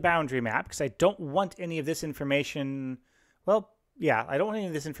reset the boundary map because I don't want any of this information. Well, yeah, I don't want any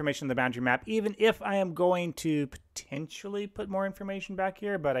of this information in the boundary map, even if I am going to potentially put more information back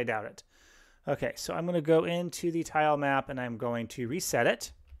here, but I doubt it. Okay, so I'm going to go into the tile map and I'm going to reset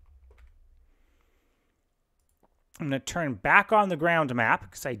it. I'm going to turn back on the ground map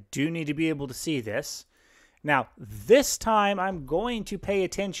because I do need to be able to see this. Now, this time I'm going to pay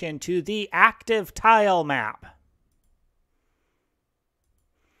attention to the active tile map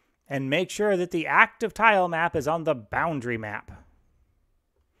and make sure that the active tile map is on the boundary map.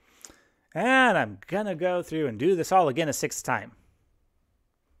 And I'm going to go through and do this all again a sixth time,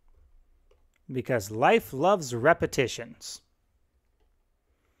 because life loves repetitions.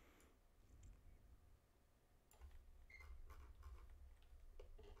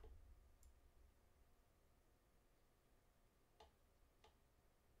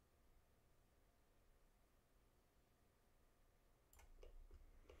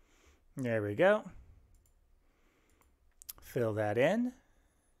 There we go. Fill that in.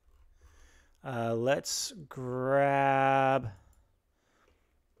 Let's grab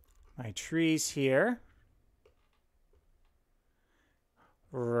my trees here.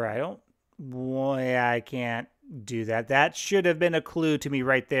 Right. Boy, I can't do that. That should have been a clue to me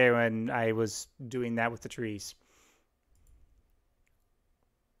right there when I was doing that with the trees.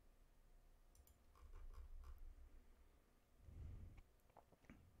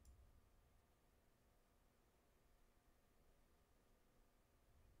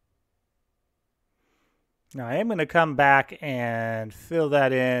 Now I am going to come back and fill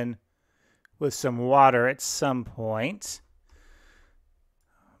that in with some water at some point.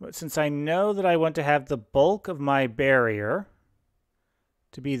 But since I know that I want to have the bulk of my barrier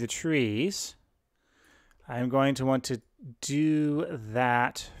to be the trees, I'm going to want to do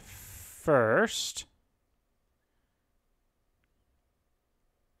that first.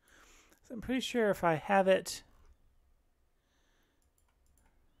 So I'm pretty sure if I have it...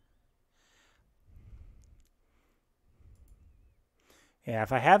 Yeah,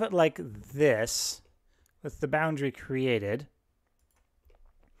 if I have it like this, with the boundary created.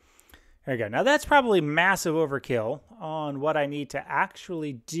 There we go. Now that's probably massive overkill on what I need to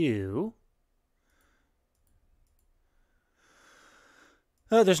actually do.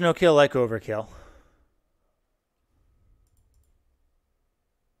 Oh, there's no kill like overkill.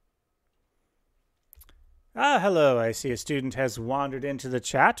 Ah, hello. I see a student has wandered into the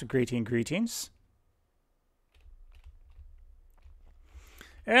chat. Greetings.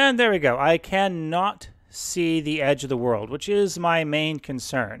 And there we go. I cannot see the edge of the world, which is my main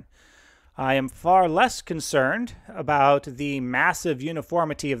concern. I am far less concerned about the massive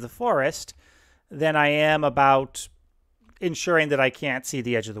uniformity of the forest than I am about ensuring that I can't see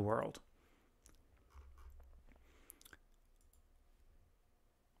the edge of the world.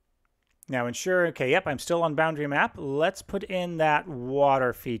 Now ensure, okay, yep, I'm still on boundary map. Let's put in that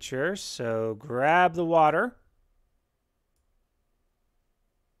water feature. So grab the water.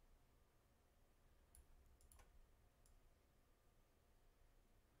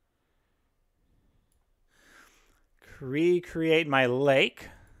 Recreate my lake.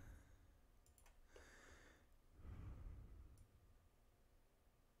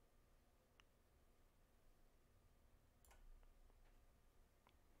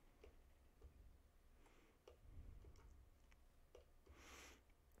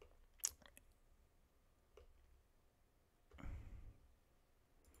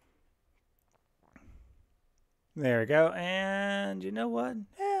 There we go. And you know what?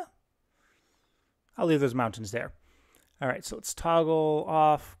 Yeah, I'll leave those mountains there. All right, so let's toggle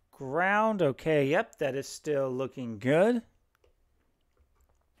off ground. Okay, yep, that is still looking good.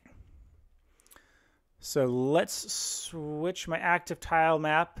 So let's switch my active tile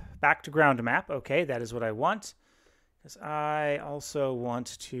map back to ground map. Okay, that is what I want. Because I also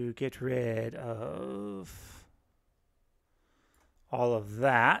want to get rid of all of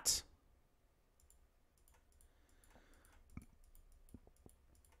that.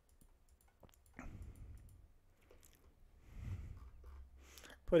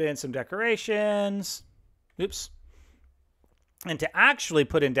 Put in some decorations. Oops. And to actually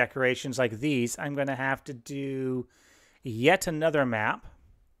put in decorations like these, I'm going to have to do yet another map.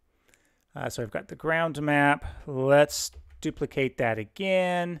 So I've got the ground map. Let's duplicate that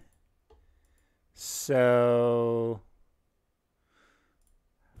again. So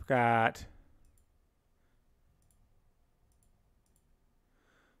I've got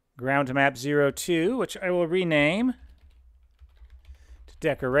ground map 02, which I will rename to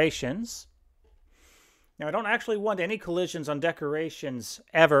decorations. Now, I don't actually want any collisions on decorations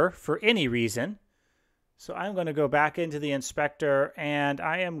ever for any reason. So I'm going to go back into the inspector and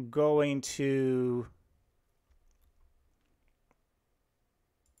I am going to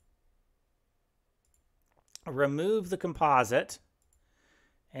remove the composite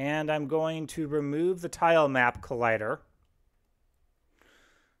and I'm going to remove the tile map collider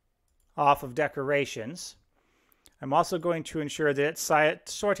off of decorations. I'm also going to ensure that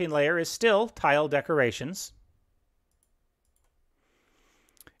its sorting layer is still tile decorations.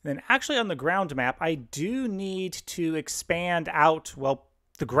 And then actually on the ground map, I do need to expand out, well,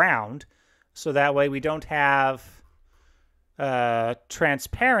 the ground, so that way we don't have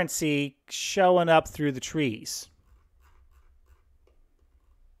transparency showing up through the trees.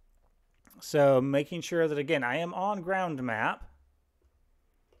 So making sure that, again, I am on ground map.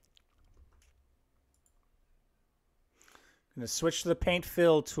 I'm going to switch to the paint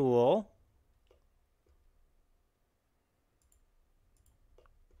fill tool.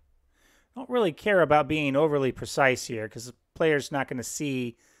 Don't really care about being overly precise here because the player's not going to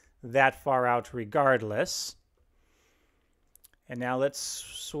see that far out regardless. And now let's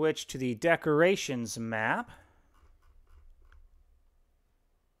switch to the decorations map.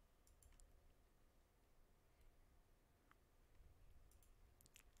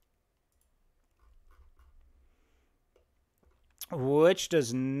 Which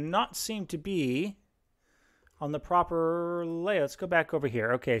does not seem to be on the proper layout. Let's go back over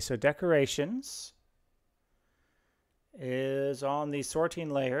here. Okay, so decorations is on the sorting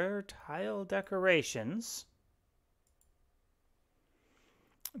layer, tile decorations,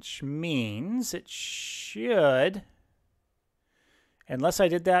 which means it should, unless I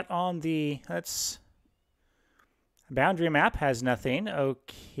did that on the, boundary map has nothing.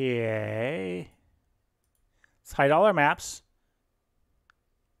 Okay. Let's hide all our maps.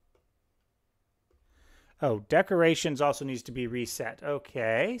 Oh, decorations also needs to be reset.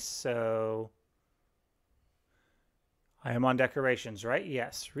 Okay, so I am on decorations, right?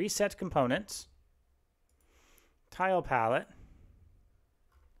 Yes. Reset components. Tile palette.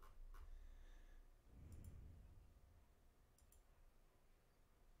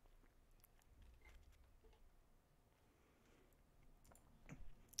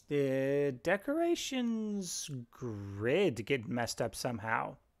 The decorations grid get messed up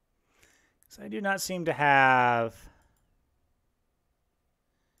somehow. So I do not seem to have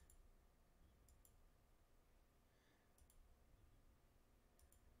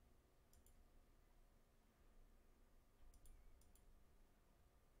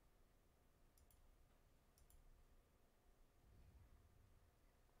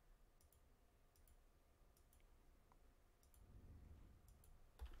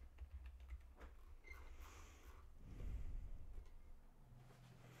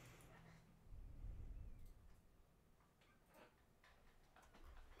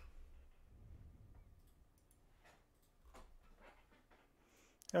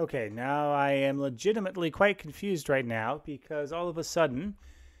Okay, now I am legitimately quite confused right now because all of a sudden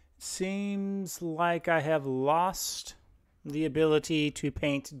it seems like I have lost the ability to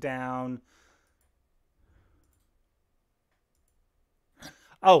paint down.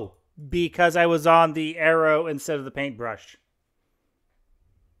 Oh, because I was on the arrow instead of the paintbrush.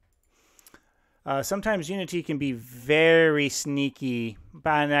 Sometimes Unity can be very sneaky,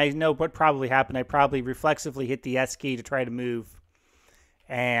 and I know what probably happened. I probably reflexively hit the S key to try to move,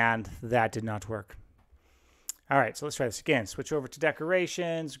 and that did not work. All right, so let's try this again. Switch over to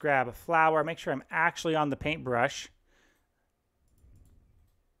decorations, grab a flower, make sure I'm actually on the paintbrush.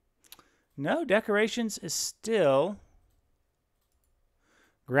 No, decorations is still.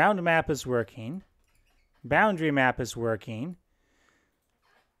 Ground map is working. Boundary map is working.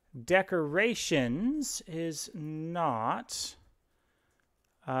 Decorations is not.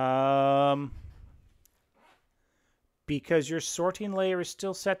 Because your sorting layer is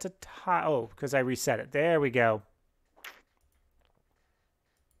still set to tile. Oh, because I reset it. There we go.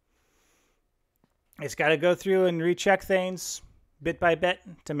 It's got to go through and recheck things bit by bit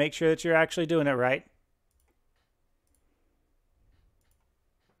to make sure that you're actually doing it right.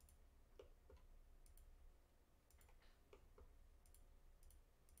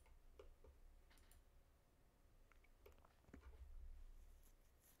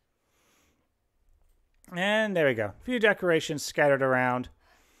 And there we go. A few decorations scattered around.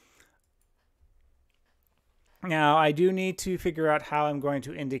 Now, I do need to figure out how I'm going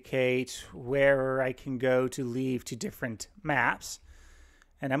to indicate where I can go to leave to different maps.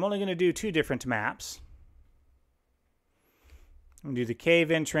 And I'm only going to do 2 different maps. I'm going to do the cave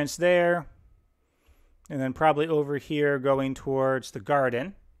entrance there. And then probably over here going towards the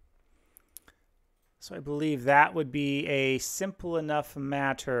garden. So I believe that would be a simple enough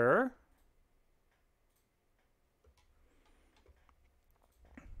matter.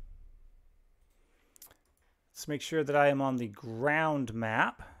 Let's make sure that I am on the ground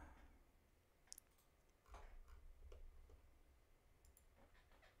map.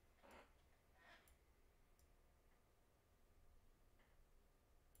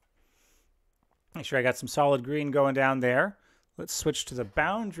 Make sure I got some solid green going down there. Let's switch to the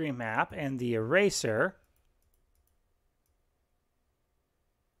boundary map and the eraser.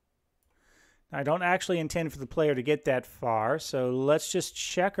 I don't actually intend for the player to get that far, so let's just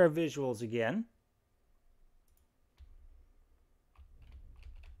check our visuals again.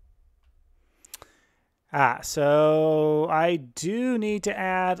 So I do need to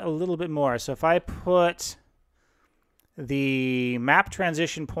add a little bit more. So if I put the map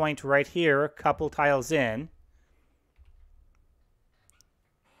transition point right here, a couple tiles in,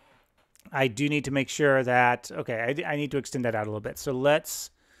 I do need to make sure that, okay, I need to extend that out a little bit. So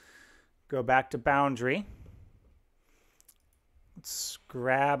let's go back to boundary. Let's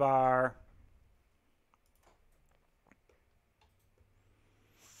grab our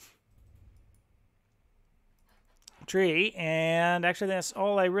tree, and actually that's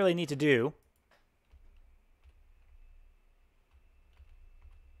all I really need to do.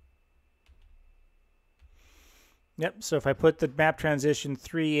 Yep, so if I put the map transition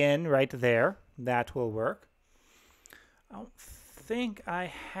 3 in right there, that will work. I don't think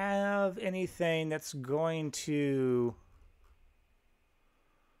I have anything that's going to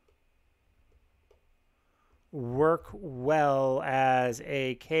work well as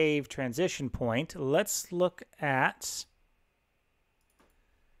a cave transition point. Let's look at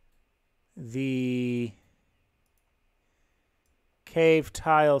the cave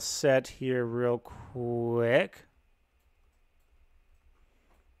tile set here real quick.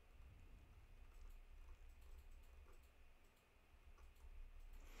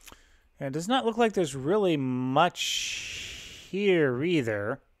 And it does not look like there's really much here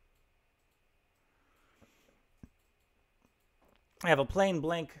either. I have a plain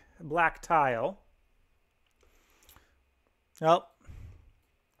blank black tile. Well,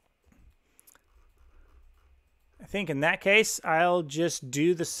 I think in that case, I'll just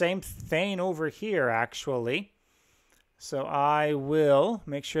do the same thing over here, actually. So I will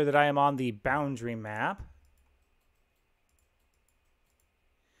make sure that I am on the boundary map.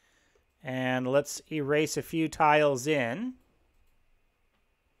 And let's erase a few tiles in.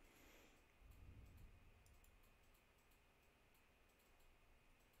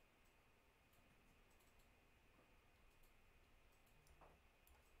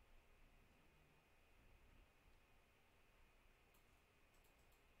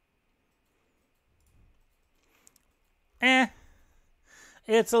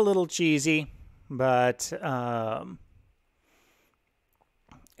 It's a little cheesy, but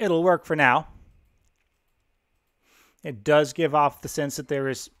it'll work for now. It does give off the sense that there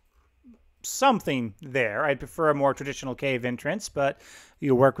is something there. I'd prefer a more traditional cave entrance, but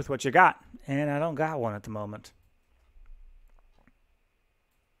you work with what you got. And I don't got one at the moment.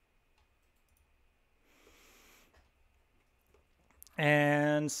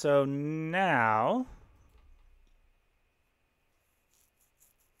 And so now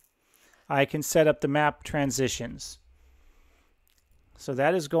I can set up the map transitions. So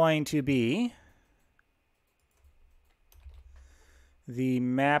that is going to be the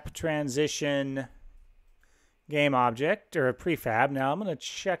map transition game object, or a prefab. Now I'm going to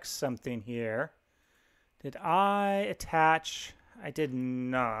check something here. Did I attach? I did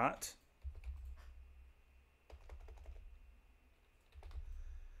not.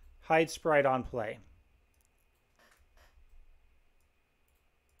 Hide sprite on play.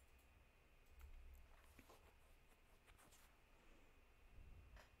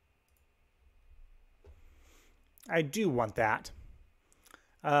 I do want that.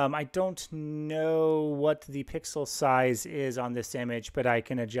 I don't know what the pixel size is on this image, but I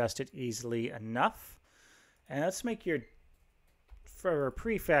can adjust it easily enough. And let's make your, for a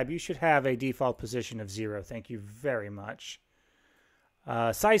prefab, you should have a default position of 0. Thank you very much.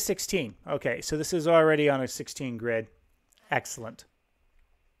 Size 16. Okay, so this is already on a 16 grid. Excellent.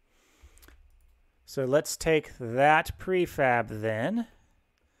 So let's take that prefab then.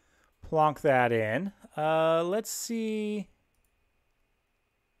 Plonk that in. Let's see.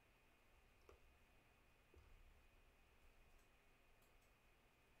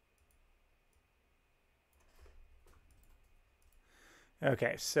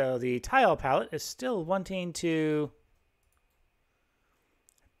 Okay, so the tile palette is still wanting to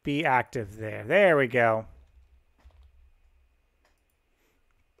be active there. There we go.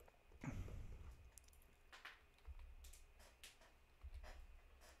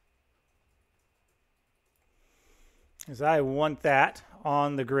 Because I want that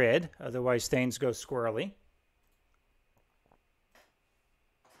on the grid, otherwise things go squirrely.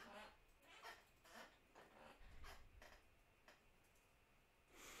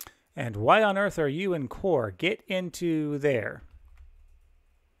 And why on earth are you in core? Get into there.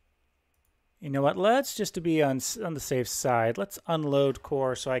 You know what? Let's just to be on the safe side, let's unload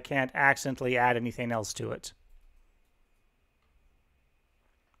core so I can't accidentally add anything else to it.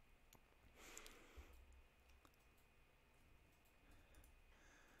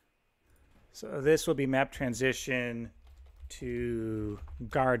 So this will be map transition to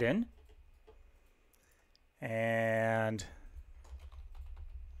garden. And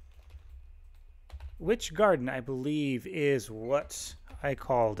which garden, I believe, is what I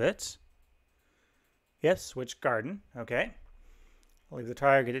called it. Yes, switch garden. Okay. I'll leave the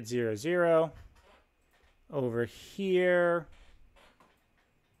target at 0, 0. Over here.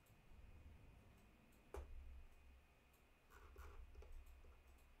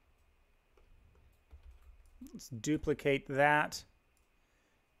 Let's duplicate that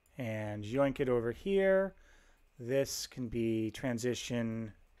and yoink it over here. This can be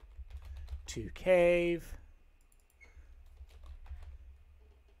transition to cave.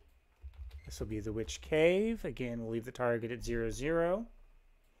 This will be the witch cave. Again, we'll leave the target at 0, 0.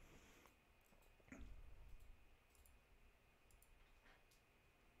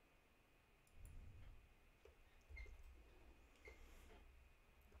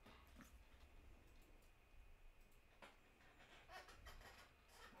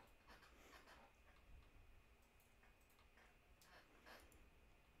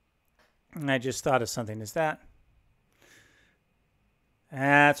 And I just thought of something. Is that?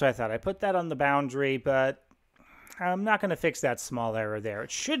 That's what I thought. I put that on the boundary, but I'm not going to fix that small error there.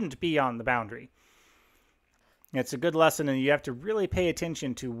 It shouldn't be on the boundary. It's a good lesson, and you have to really pay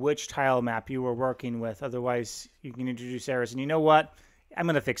attention to which tile map you are working with. Otherwise, you can introduce errors. And you know what? I'm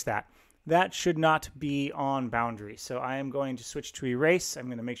going to fix that. That should not be on boundary. So I am going to switch to erase. I'm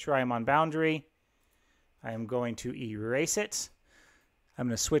going to make sure I am on boundary. I am going to erase it. I'm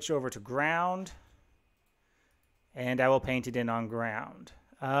going to switch over to ground. And I will paint it in on ground.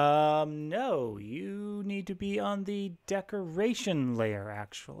 No, you need to be on the decoration layer,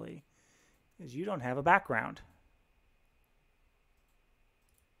 actually, because you don't have a background.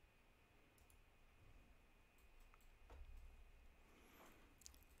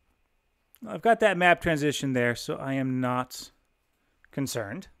 I've got that map transition there, so I am not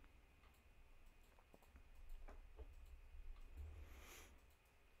concerned.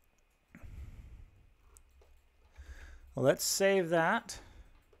 Let's save that.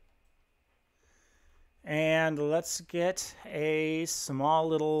 And let's get a small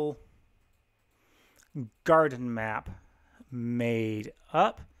little garden map made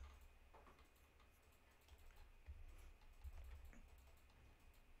up.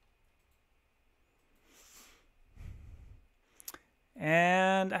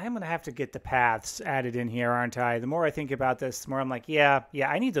 And I'm going to have to get the paths added in here, aren't I? The more I think about this, the more I'm like, yeah,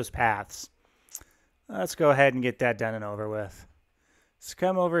 I need those paths. Let's go ahead and get that done and over with. Let's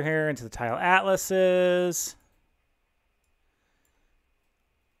come over here into the tile atlases.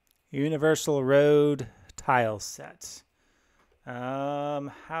 Universal road tile set.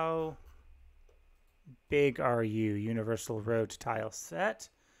 How big are you, universal road tile set?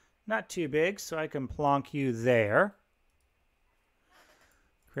 Not too big, so I can plonk you there.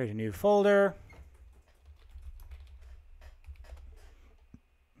 Create a new folder.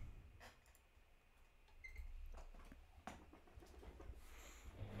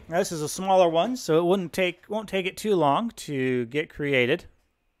 Now, this is a smaller one, so it won't take it too long to get created.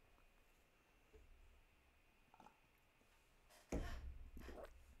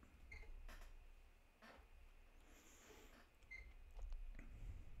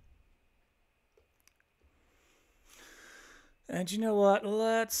 And you know what?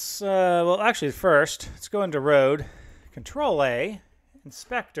 Let's, well, actually, first, let's go into Road, Control A,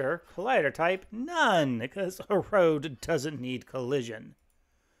 Inspector, Collider Type, none, because a road doesn't need collision.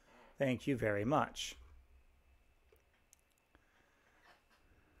 Thank you very much.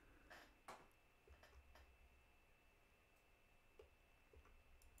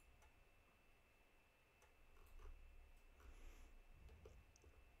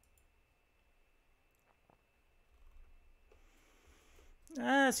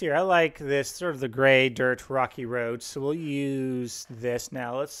 Let's see here. I like this sort of the gray, dirt, rocky road, so we'll use this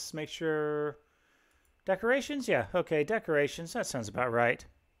now. Let's make sure. Decorations? Yeah, okay, decorations. That sounds about right.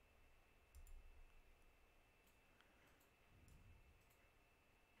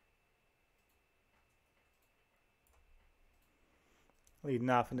 Leading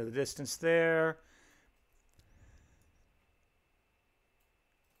off into the distance there.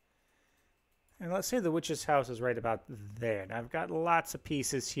 And let's say the witch's house is right about there. Now I've got lots of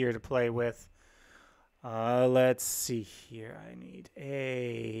pieces here to play with. Let's see here. I need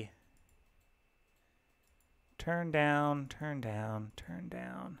a turn down, turn down, turn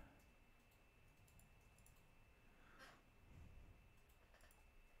down.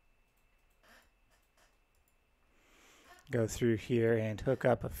 Go through here and hook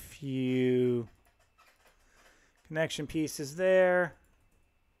up a few connection pieces there.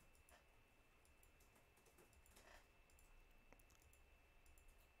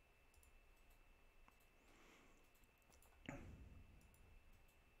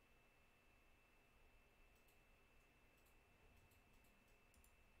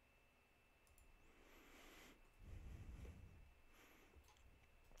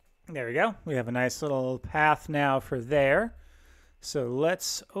 There we go. We have a nice little path now for there. So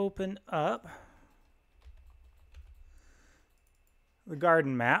let's open up the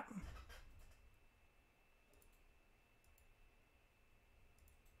garden map.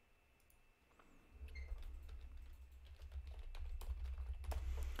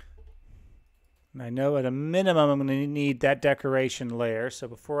 And I know at a minimum I'm going to need that decoration layer. So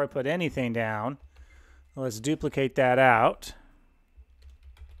before I put anything down, let's duplicate that out.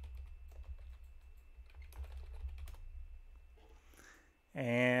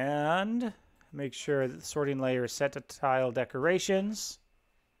 And make sure that the sorting layer is set to tile decorations.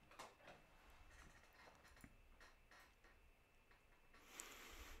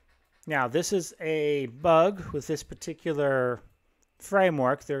 Now, this is a bug with this particular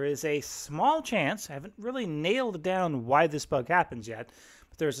framework. There is a small chance, I haven't really nailed down why this bug happens yet,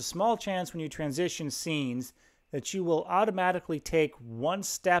 but there's a small chance when you transition scenes that you will automatically take one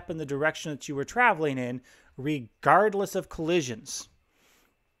step in the direction that you were traveling in, regardless of collisions,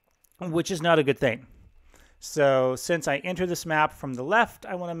 which is not a good thing. So since I enter this map from the left,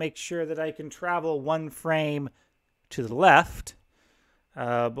 I want to make sure that I can travel one frame to the left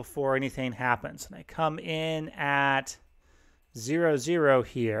before anything happens. And I come in at 0, 0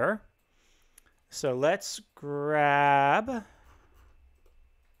 here. So let's grab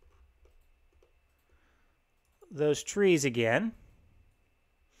those trees again.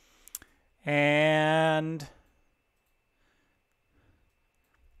 And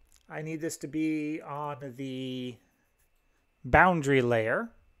I need this to be on the boundary layer.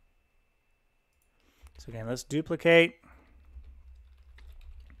 So again, let's duplicate.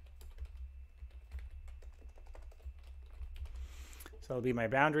 So that'll be my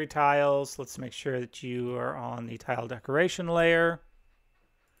boundary tiles. Let's make sure that you are on the tile decoration layer.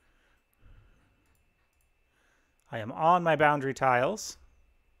 I am on my boundary tiles.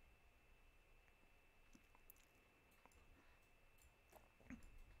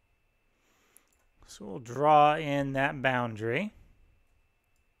 So we'll draw in that boundary.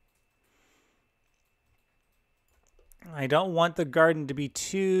 I don't want the garden to be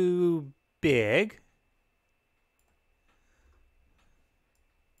too big.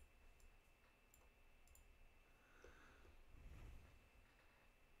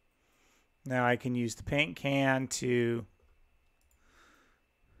 Now I can use the paint can to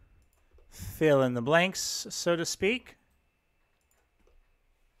fill in the blanks, so to speak.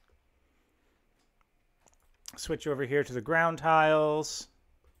 Switch over here to the ground tiles.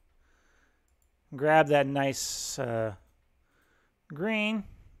 Grab that nice green.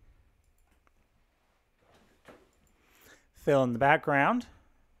 Fill in the background.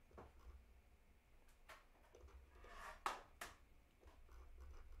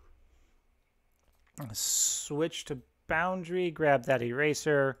 Switch to boundary. Grab that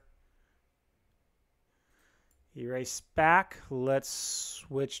eraser. Erase back. Let's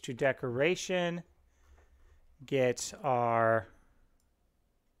switch to decoration. Get our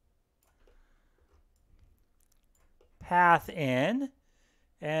path in,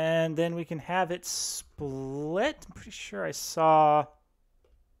 and then we can have it split. I'm pretty sure I saw.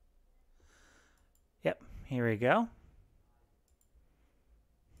 Yep, here we go.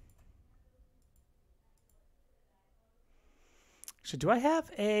 So do I have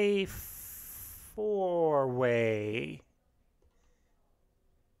a four-way?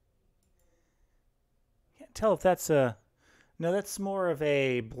 Can't tell if that's a... No, that's more of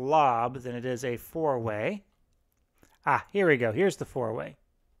a blob than it is a four-way. Ah, here we go. Here's the four-way.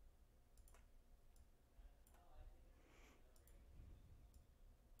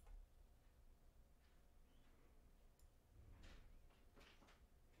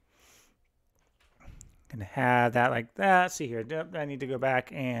 Gonna have that like that. See here, I need to go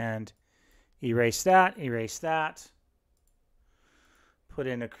back and erase that, put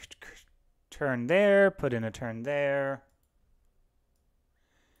in a turn there, put in a turn there,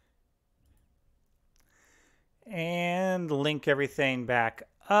 and link everything back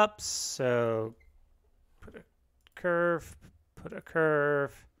up. So put a curve,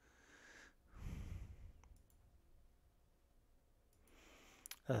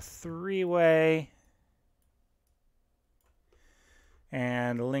 a three-way,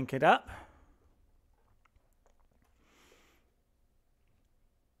 and link it up.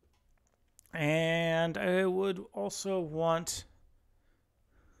 And I would also want,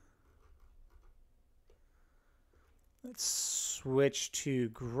 let's switch to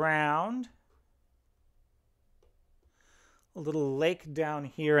ground. A little lake down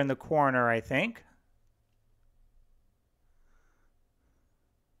here in the corner, I think.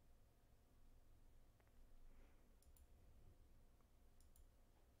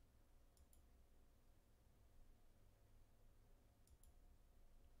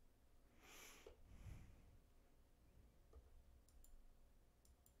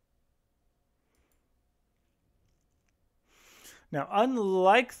 Now,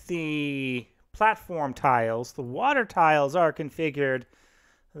 unlike the platform tiles, the water tiles are configured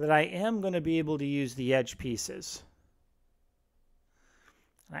that I am going to be able to use the edge pieces.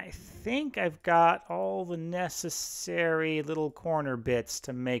 I think I've got all the necessary little corner bits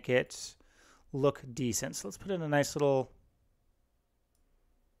to make it look decent. So let's put in a nice little,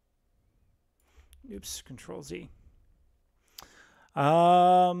 oops, Control Z.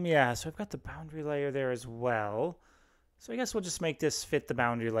 Yeah, so I've got the boundary layer there as well. So I guess we'll just make this fit the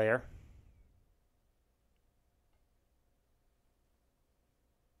boundary layer.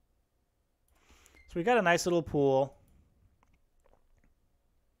 So we got a nice little pool.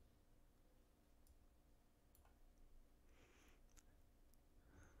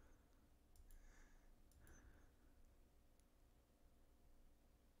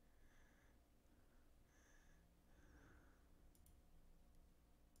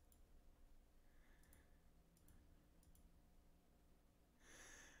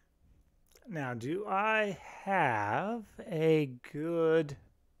 Now, do I have a good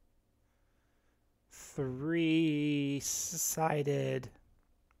three-sided?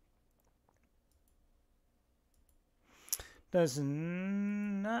 Does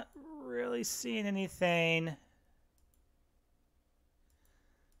not really seeing anything.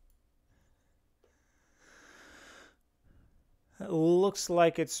 It looks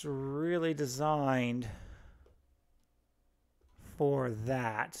like it's really designed for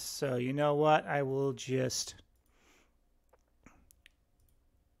that. So you know what? I will just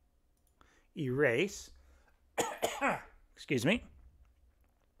erase. Excuse me.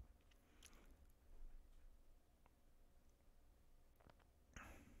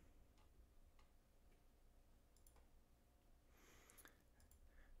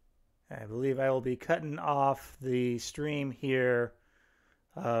 I believe I will be cutting off the stream here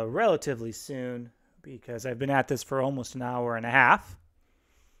relatively soon, because I've been at this for almost an hour and a half.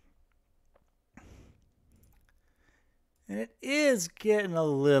 And it is getting a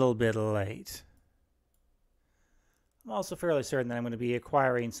little bit late. I'm also fairly certain that I'm going to be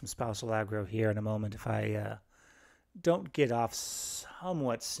acquiring some spousal aggro here in a moment if I don't get off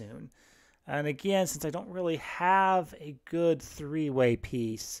somewhat soon. And again, since I don't really have a good three-way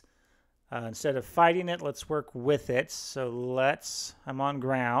piece, instead of fighting it, let's work with it. So I'm on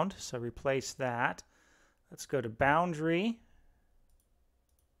ground, so replace that. Let's go to boundary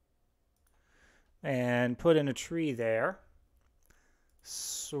and put in a tree there.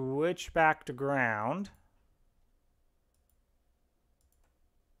 Switch back to ground.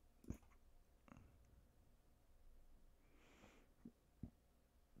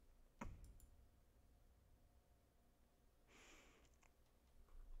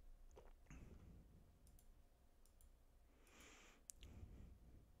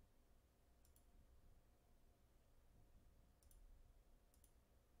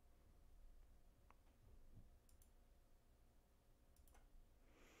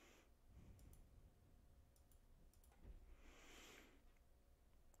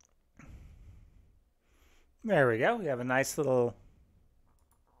 There we go. We have a nice little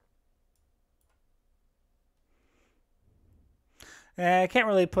I can't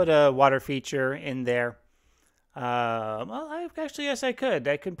really put a water feature in there. Well, yes, I could.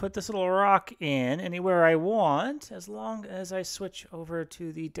 I can put this little rock in anywhere I want, as long as I switch over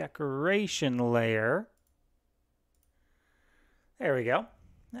to the decoration layer. There we go.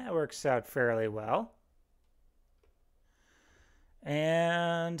 That works out fairly well.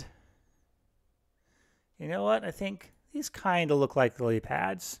 And you know what? I think these kind of look like lily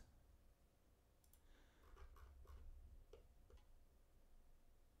pads.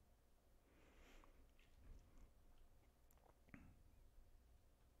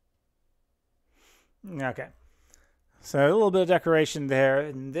 Okay. So a little bit of decoration there.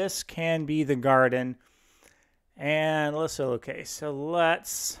 And this can be the garden. And okay, so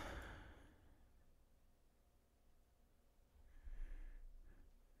let's...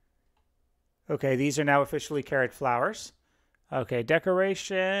 Okay, these are now officially carrot flowers. Okay,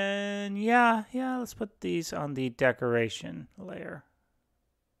 decoration. Yeah, let's put these on the decoration layer.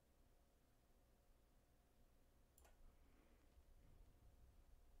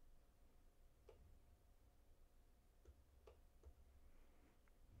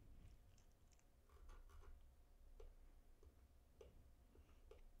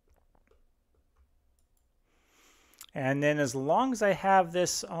 And then as long as I have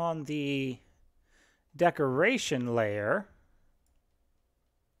this on the decoration layer,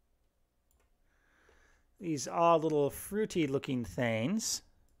 these odd little fruity looking things,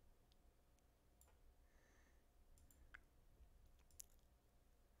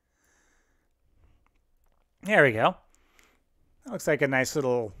 there we go. That looks like a nice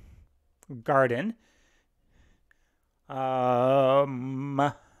little garden.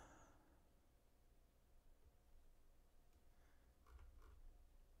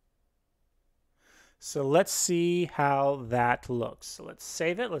 So let's see how that looks. So let's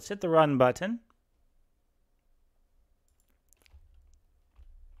save it. Let's hit the run button.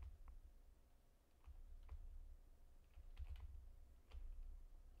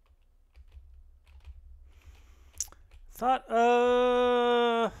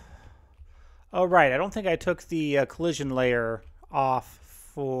 Oh, right. I don't think I took the collision layer off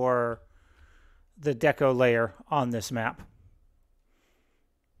for the deco layer on this map.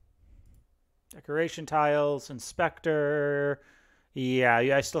 Decoration tiles, inspector. Yeah,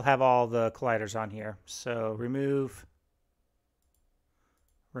 I still have all the colliders on here. So remove,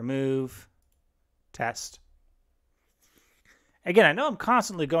 test. Again, I know I'm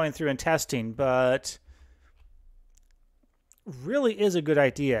constantly going through and testing, but really is a good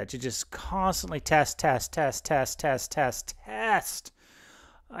idea to just constantly test ad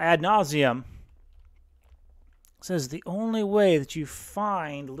nauseum. Says the only way that you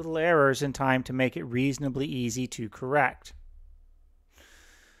find little errors in time to make it reasonably easy to correct.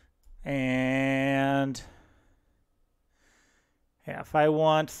 And yeah, if I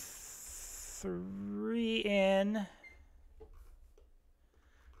want 3 in,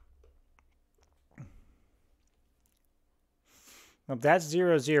 well, that's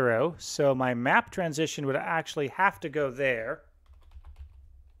 0, 0. So my map transition would actually have to go there.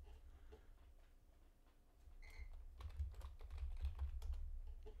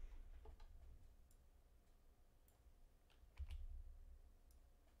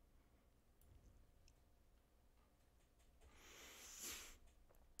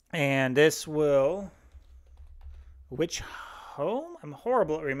 And this will, home? I'm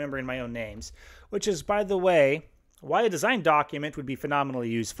horrible at remembering my own names, which is, by the way, why a design document would be phenomenally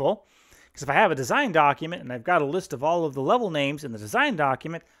useful. Because if I have a design document and I've got a list of all of the level names in the design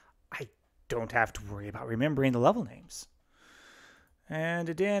document, I don't have to worry about remembering the level names. And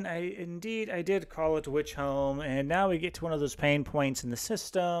again, I did call it Witch Home, and now we get to one of those pain points in the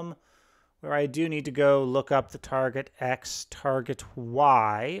system where I do need to go look up the target X, target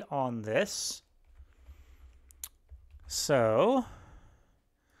Y on this. So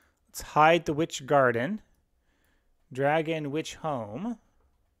let's hide the Witch Garden, drag in Witch Home,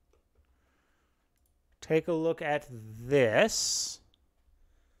 take a look at this.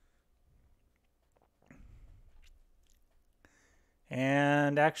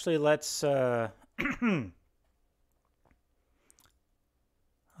 And actually, let's, I'll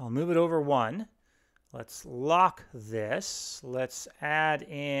move it over one. Let's lock this. Let's add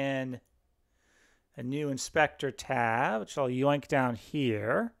in a new inspector tab, which I'll yoink down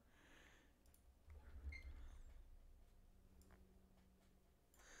here.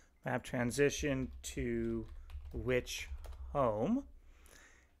 Map transition to Witch Home.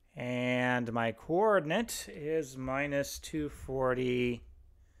 And my coordinate is minus 240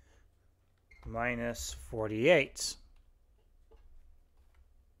 minus 48.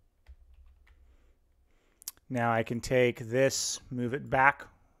 Now I can take this, move it back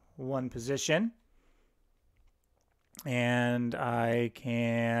one position, and I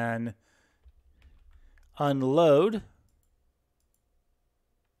can unload.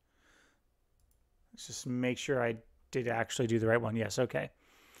 Let's just make sure I did actually do the right one. Yes, okay.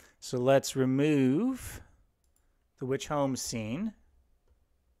 So let's remove the Witch Home scene.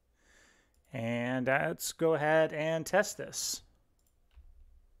 And let's go ahead and test this.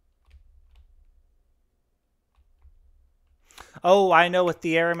 Oh, I know what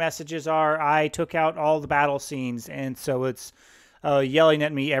the error messages are. I took out all the battle scenes, and so it's yelling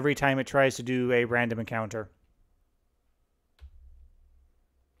at me every time it tries to do a random encounter.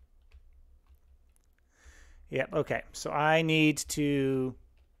 Yep, okay. So I need to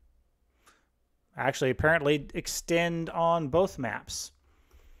actually apparently extend on both maps.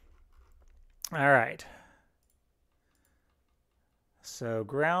 All right. So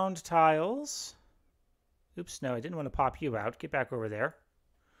ground tiles. Oops, no, I didn't want to pop you out. Get back over there.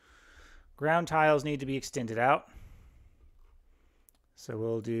 Ground tiles need to be extended out. So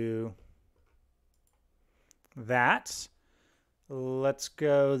we'll do that. Let's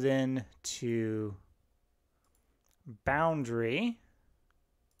go then to boundary.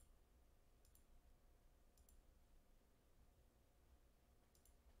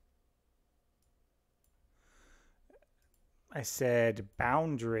 I said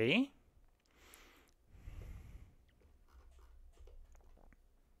boundary.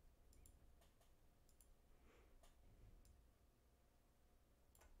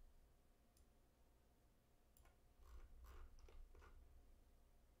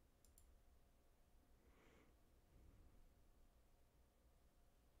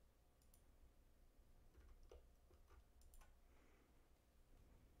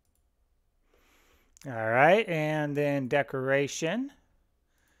 All right, and then decoration.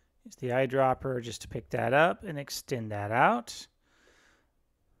 Use the eyedropper just to pick that up and extend that out.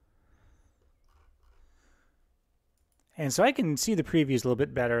 And so I can see the previews a little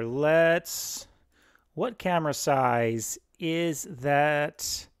bit better. What camera size is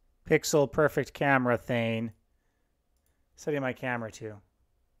that pixel perfect camera thing setting my camera to?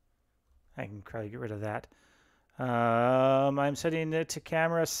 I can probably get rid of that. I'm setting it to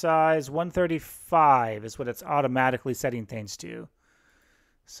camera size 135 is what it's automatically setting things to.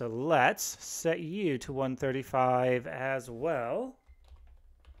 So let's set you to 135 as well.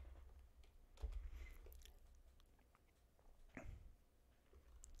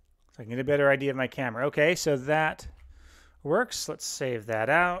 So I can get a better idea of my camera. Okay, so that works. Let's save that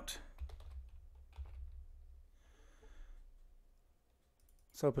out.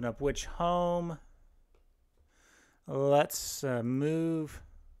 Let's open up Witch Home. Let's move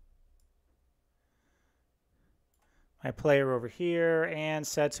my player over here and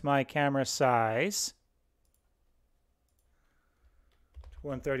set my camera size to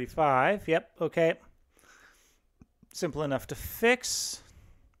 135. Yep, okay. Simple enough to fix.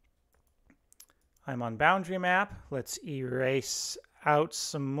 I'm on boundary map. Let's erase out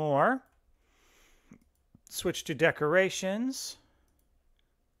some more. Switch to decorations.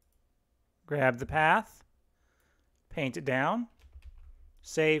 Grab the path. Paint it down.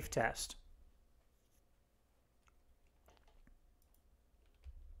 Save test.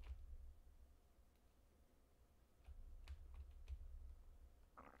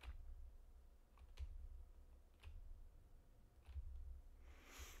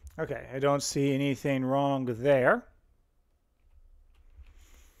 Okay, I don't see anything wrong there.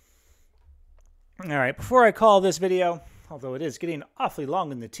 All right, before I call this video, although it is getting awfully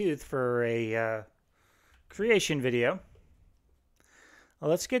long in the tooth for a creation video, well,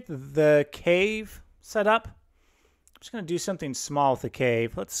 let's get the cave set up. I'm just going to do something small with the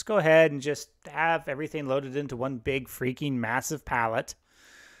cave. Let's go ahead and just have everything loaded into one big freaking massive palette.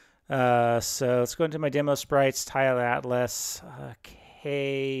 So let's go into my demo sprites, tile atlas,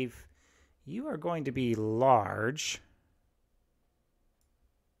 cave. You are going to be large.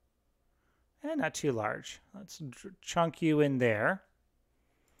 And not too large. Let's chunk you in there.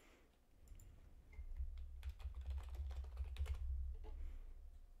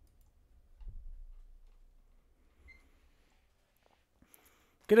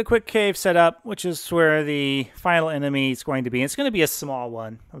 Get a quick cave set up, which is where the final enemy is going to be. It's going to be a small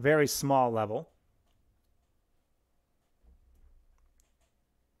one, a very small level.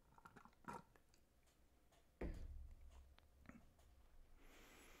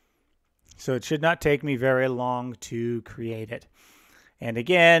 So it should not take me very long to create it. And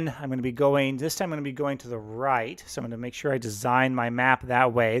again, I'm going to be going, this time I'm going to be going to the right. So I'm going to make sure I design my map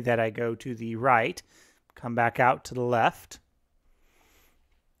that way, that I go to the right, come back out to the left.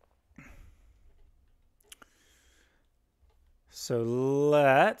 So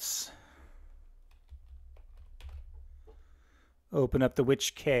let's open up the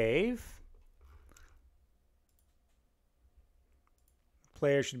Witch Cave.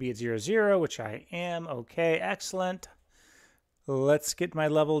 Player should be at 0, 0, which I am. Okay, excellent. Let's get my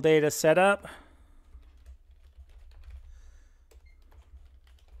level data set up.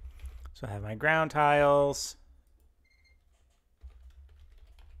 So I have my ground tiles,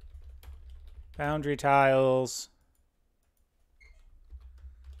 boundary tiles,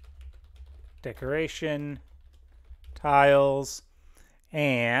 decoration tiles,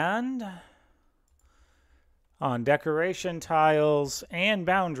 and on decoration tiles and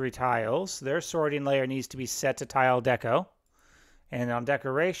boundary tiles, their sorting layer needs to be set to tile deco. And on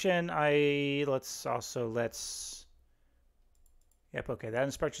decoration, yep, okay, that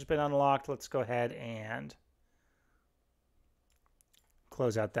inspector's been unlocked. Let's go ahead and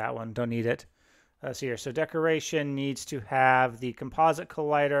close out that one. Don't need it. So decoration needs to have the composite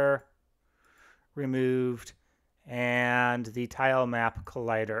collider removed and the tile map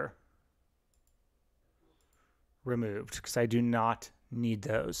collider removed because I do not need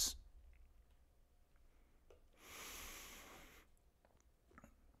those.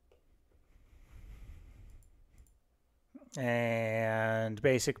 And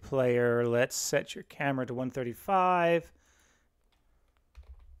basic player, let's set your camera to 135.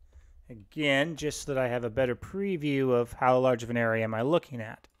 Again, just so that I have a better preview of how large of an area am I looking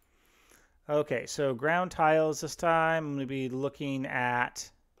at. Okay, so ground tiles this time, I'm going to be looking at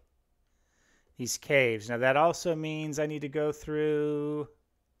these caves. Now that also means I need to go through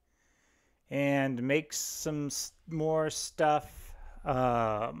and make some more stuff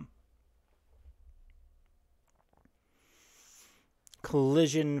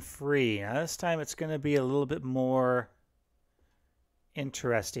collision free. Now this time it's going to be a little bit more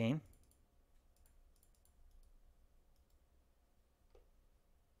interesting.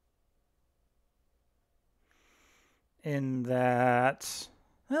 In that,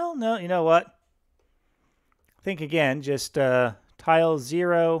 well, no, you know what? Think again, just tile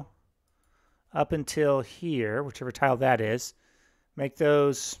 0 up until here, whichever tile that is. Make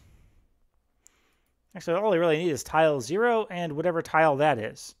those, actually all I really need is tile 0 and whatever tile that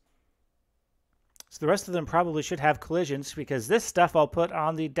is. So the rest of them probably should have collisions because this stuff I'll put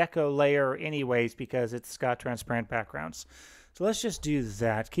on the deco layer anyways because it's got transparent backgrounds. So let's just do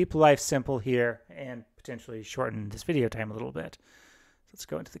that. Keep life simple here and potentially shorten this video time a little bit. Let's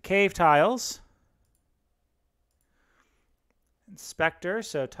go into the cave tiles. Inspector,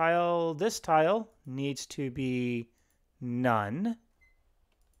 so this tile needs to be none.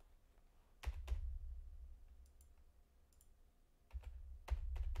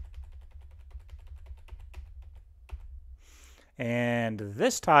 And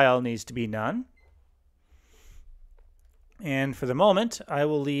this tile needs to be none. And for the moment, I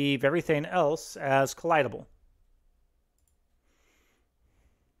will leave everything else as collidable.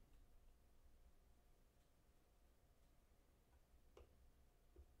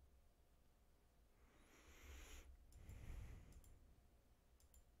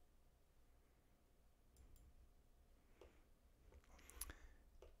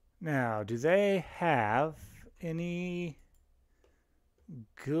 Now, do they have any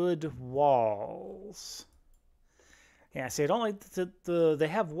good walls? Yeah, see, I don't like they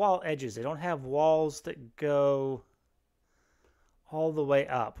have wall edges. They don't have walls that go all the way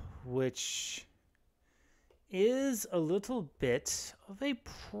up, which is a little bit of a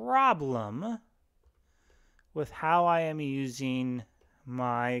problem with how I am using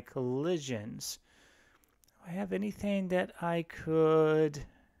my collisions. Do I have anything that I could...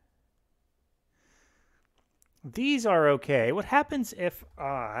 These are okay. What happens if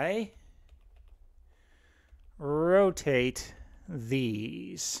I rotate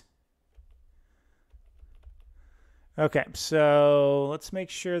these? Okay, so let's make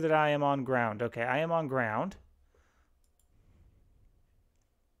sure that I am on ground. Okay, I am on ground.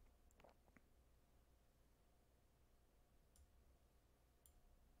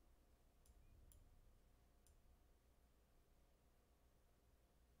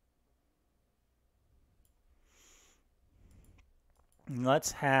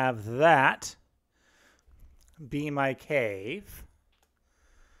 Let's have that be my cave.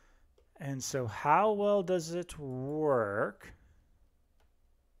 And so how well does it work?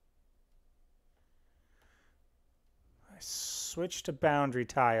 I switch to boundary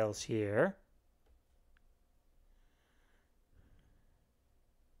tiles here.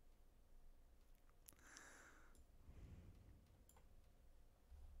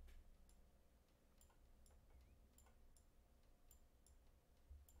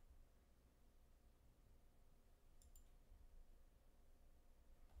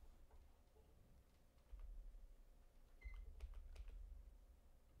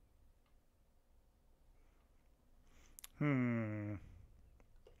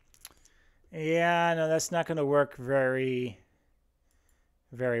 Yeah, no, that's not going to work very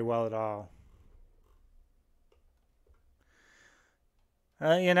well at all.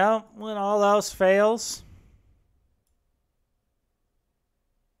 You know, when all else fails,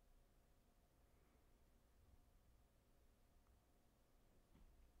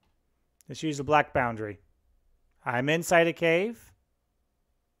 let's use a black boundary. I'm inside a cave.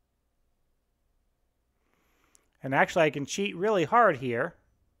 And actually, I can cheat really hard here.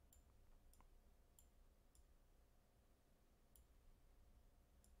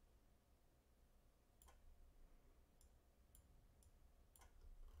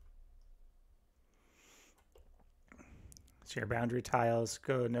 So your boundary tiles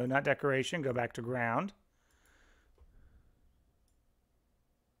go, no, not decoration, go back to ground.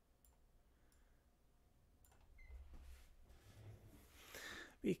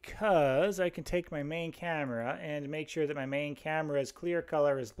 Because I can take my main camera and make sure that my main camera's clear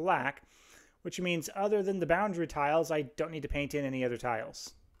color is black, which means other than the boundary tiles, I don't need to paint in any other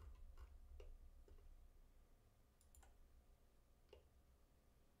tiles.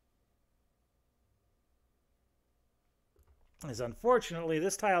 As unfortunately,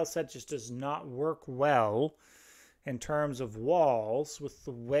 this tile set just does not work well in terms of walls with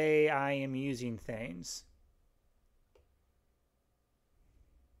the way I am using things.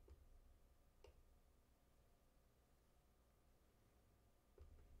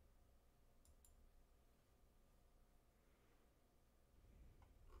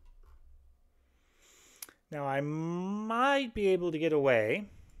 Now, I might be able to get away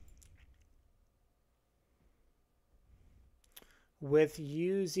with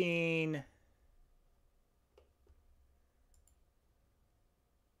using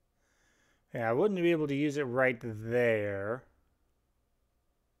I wouldn't be able to use it right there,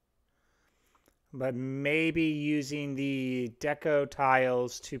 but maybe using the deco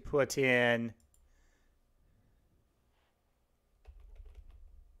tiles to put in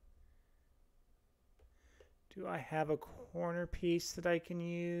do I have a corner piece that I can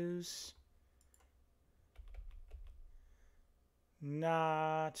use?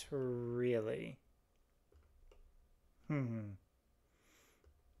 Not really. You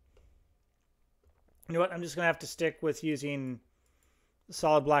know what? I'm just going to have to stick with using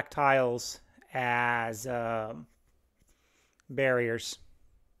solid black tiles as barriers.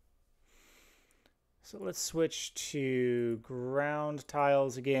 So let's switch to ground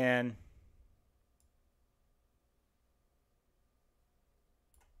tiles again.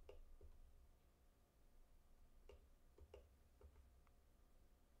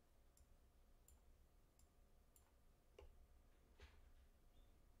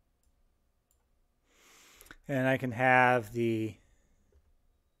 And I can have the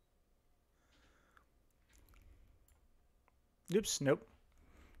oops, nope,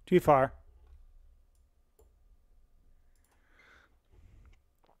 too far.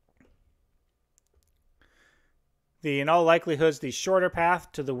 In all likelihoods, the shorter path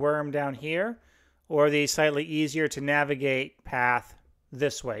to the worm down here, or the slightly easier to navigate path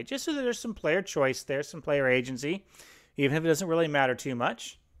this way. Just so that there's some player choice there, some player agency, even if it doesn't really matter too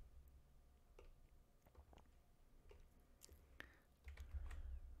much.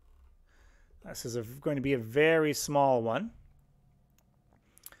 This is going to be a very small one.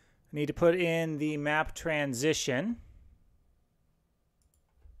 I need to put in the map transition.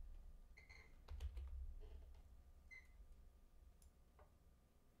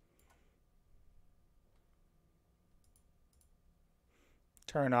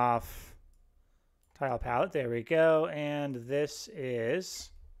 Turn off tile palette. There we go. And this is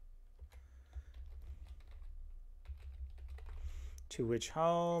to which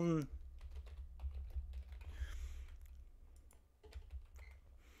home?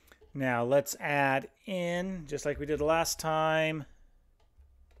 Now let's add in, just like we did last time,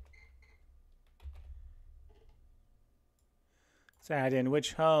 let's add in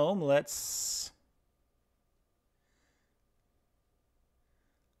which home. Let's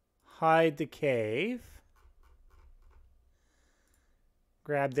hide the cave.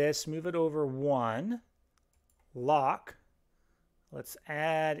 Grab this, move it over 1. Lock. Let's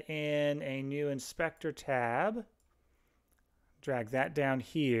add in a new inspector tab. Drag that down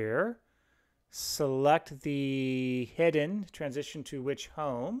here. Select the hidden, transition to which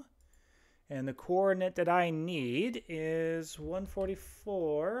home. And the coordinate that I need is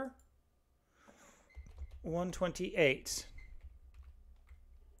 144, 128.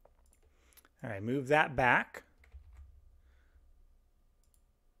 All right, move that back.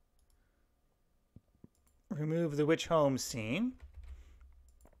 Remove the which home scene.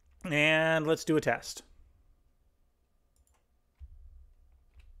 And let's do a test.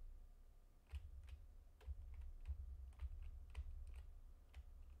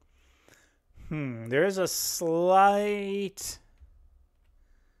 There is a slight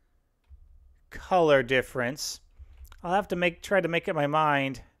color difference. I'll have to try to make up my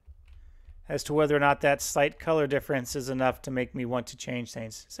mind as to whether or not that slight color difference is enough to make me want to change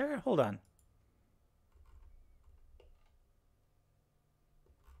things. Sarah, hold on.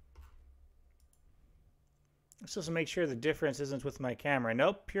 Let's just make sure the difference isn't with my camera.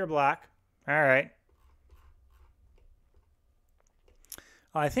 Nope, pure black. All right.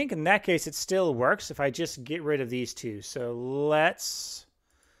 I think in that case it still works if I just get rid of these two. So let's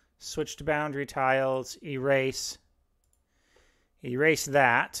switch to boundary tiles, erase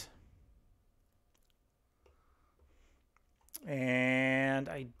that. And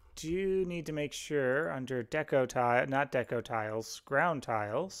I do need to make sure under deco tile, not deco tiles, ground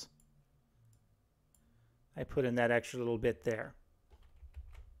tiles, I put in that extra little bit there.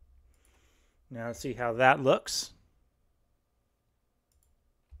 Now let's see how that looks.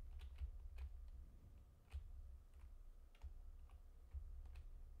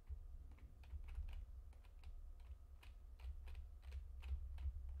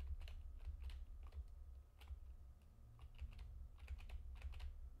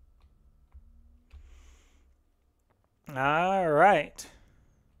 All right.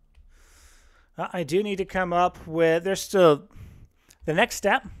 I do need to come up with, there's still, the next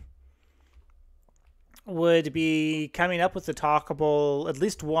step would be coming up with the talkable, at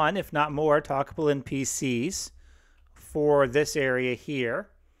least one, if not more, talkable NPCs for this area here.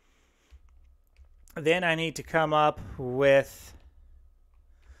 Then I need to come up with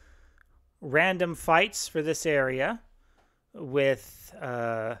random fights for this area with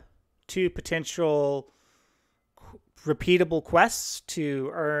 2 potential repeatable quests to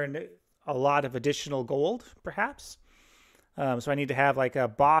earn a lot of additional gold, perhaps. So I need to have like a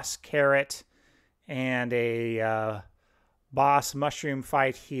boss carrot and a boss mushroom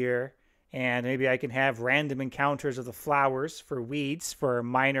fight here. And maybe I can have random encounters of the flowers for weeds for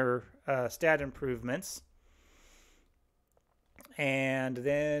minor stat improvements. And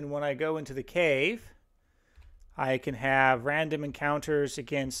then when I go into the cave, I can have random encounters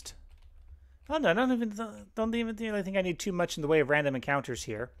against... Oh no, don't even think I need too much in the way of random encounters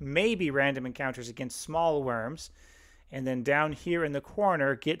here. Maybe random encounters against small worms. And then down here in the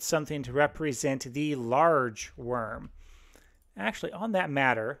corner, get something to represent the large worm. Actually, on that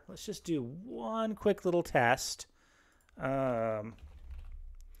matter, let's just do one quick little test. Let's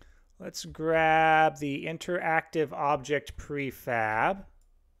grab the interactive object prefab.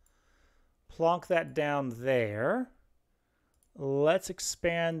 Plonk that down there. Let's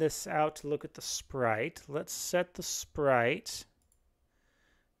expand this out to look at the sprite. Let's set the sprite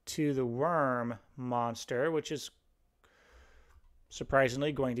to the worm monster, which is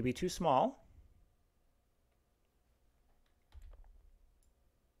surprisingly going to be too small.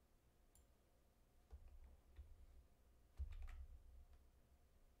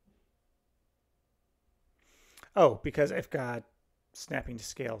 Oh, because I've got snapping to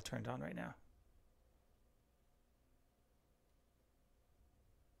scale turned on right now.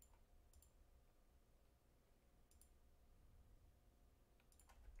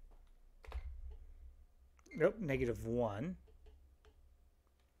 Nope, -1.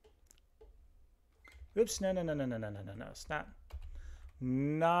 Oops, no. It's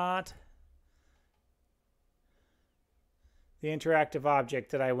not the interactive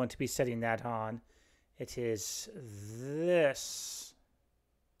object that I want to be setting that on. It is this.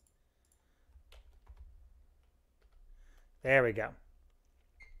 There we go.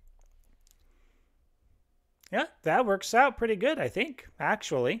 Yeah, that works out pretty good, I think,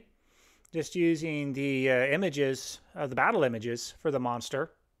 actually. Just using the images, the battle images for the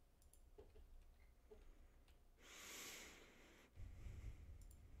monster.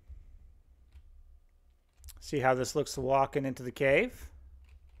 See how this looks walking into the cave?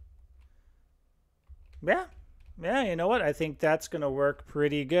 Yeah, you know what? I think that's going to work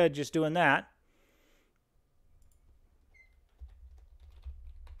pretty good just doing that.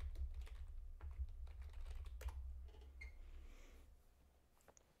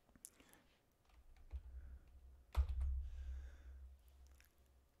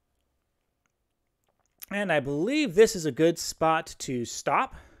 And I believe this is a good spot to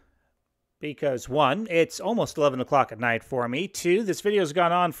stop. Because 1, it's almost 11 o'clock at night for me. 2, this video's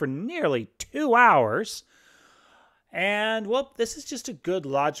gone on for nearly 2 hours. And, well, this is just a good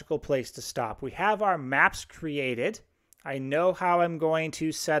logical place to stop. We have our maps created. I know how I'm going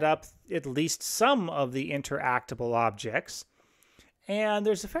to set up at least some of the interactable objects. And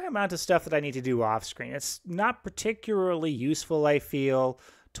there's a fair amount of stuff that I need to do off screen. It's not particularly useful, I feel,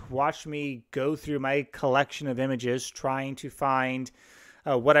 to watch me go through my collection of images trying to find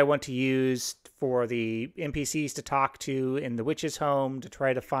what I want to use for the NPCs to talk to in the witch's home, to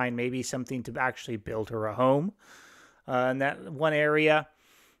try to find maybe something to actually build her a home in that one area,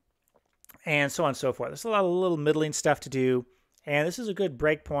 and so on and so forth. There's a lot of little middling stuff to do, and this is a good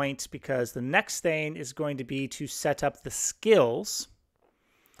break point because the next thing is going to be to set up the skills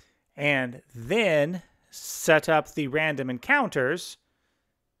and then set up the random encounters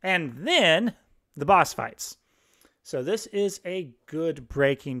and then the boss fights. So this is a good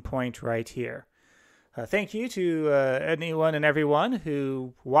breaking point right here. Thank you to anyone and everyone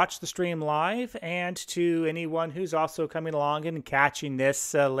who watched the stream live, and to anyone who's also coming along and catching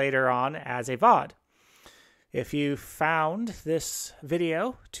this later on as a VOD. If you found this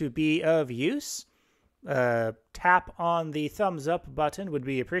video to be of use, tap on the thumbs up button would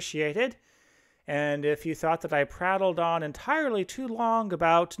be appreciated. And if you thought that I prattled on entirely too long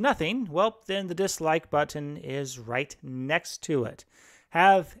about nothing, well, then the dislike button is right next to it.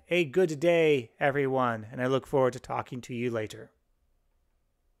 Have a good day, everyone, and I look forward to talking to you later.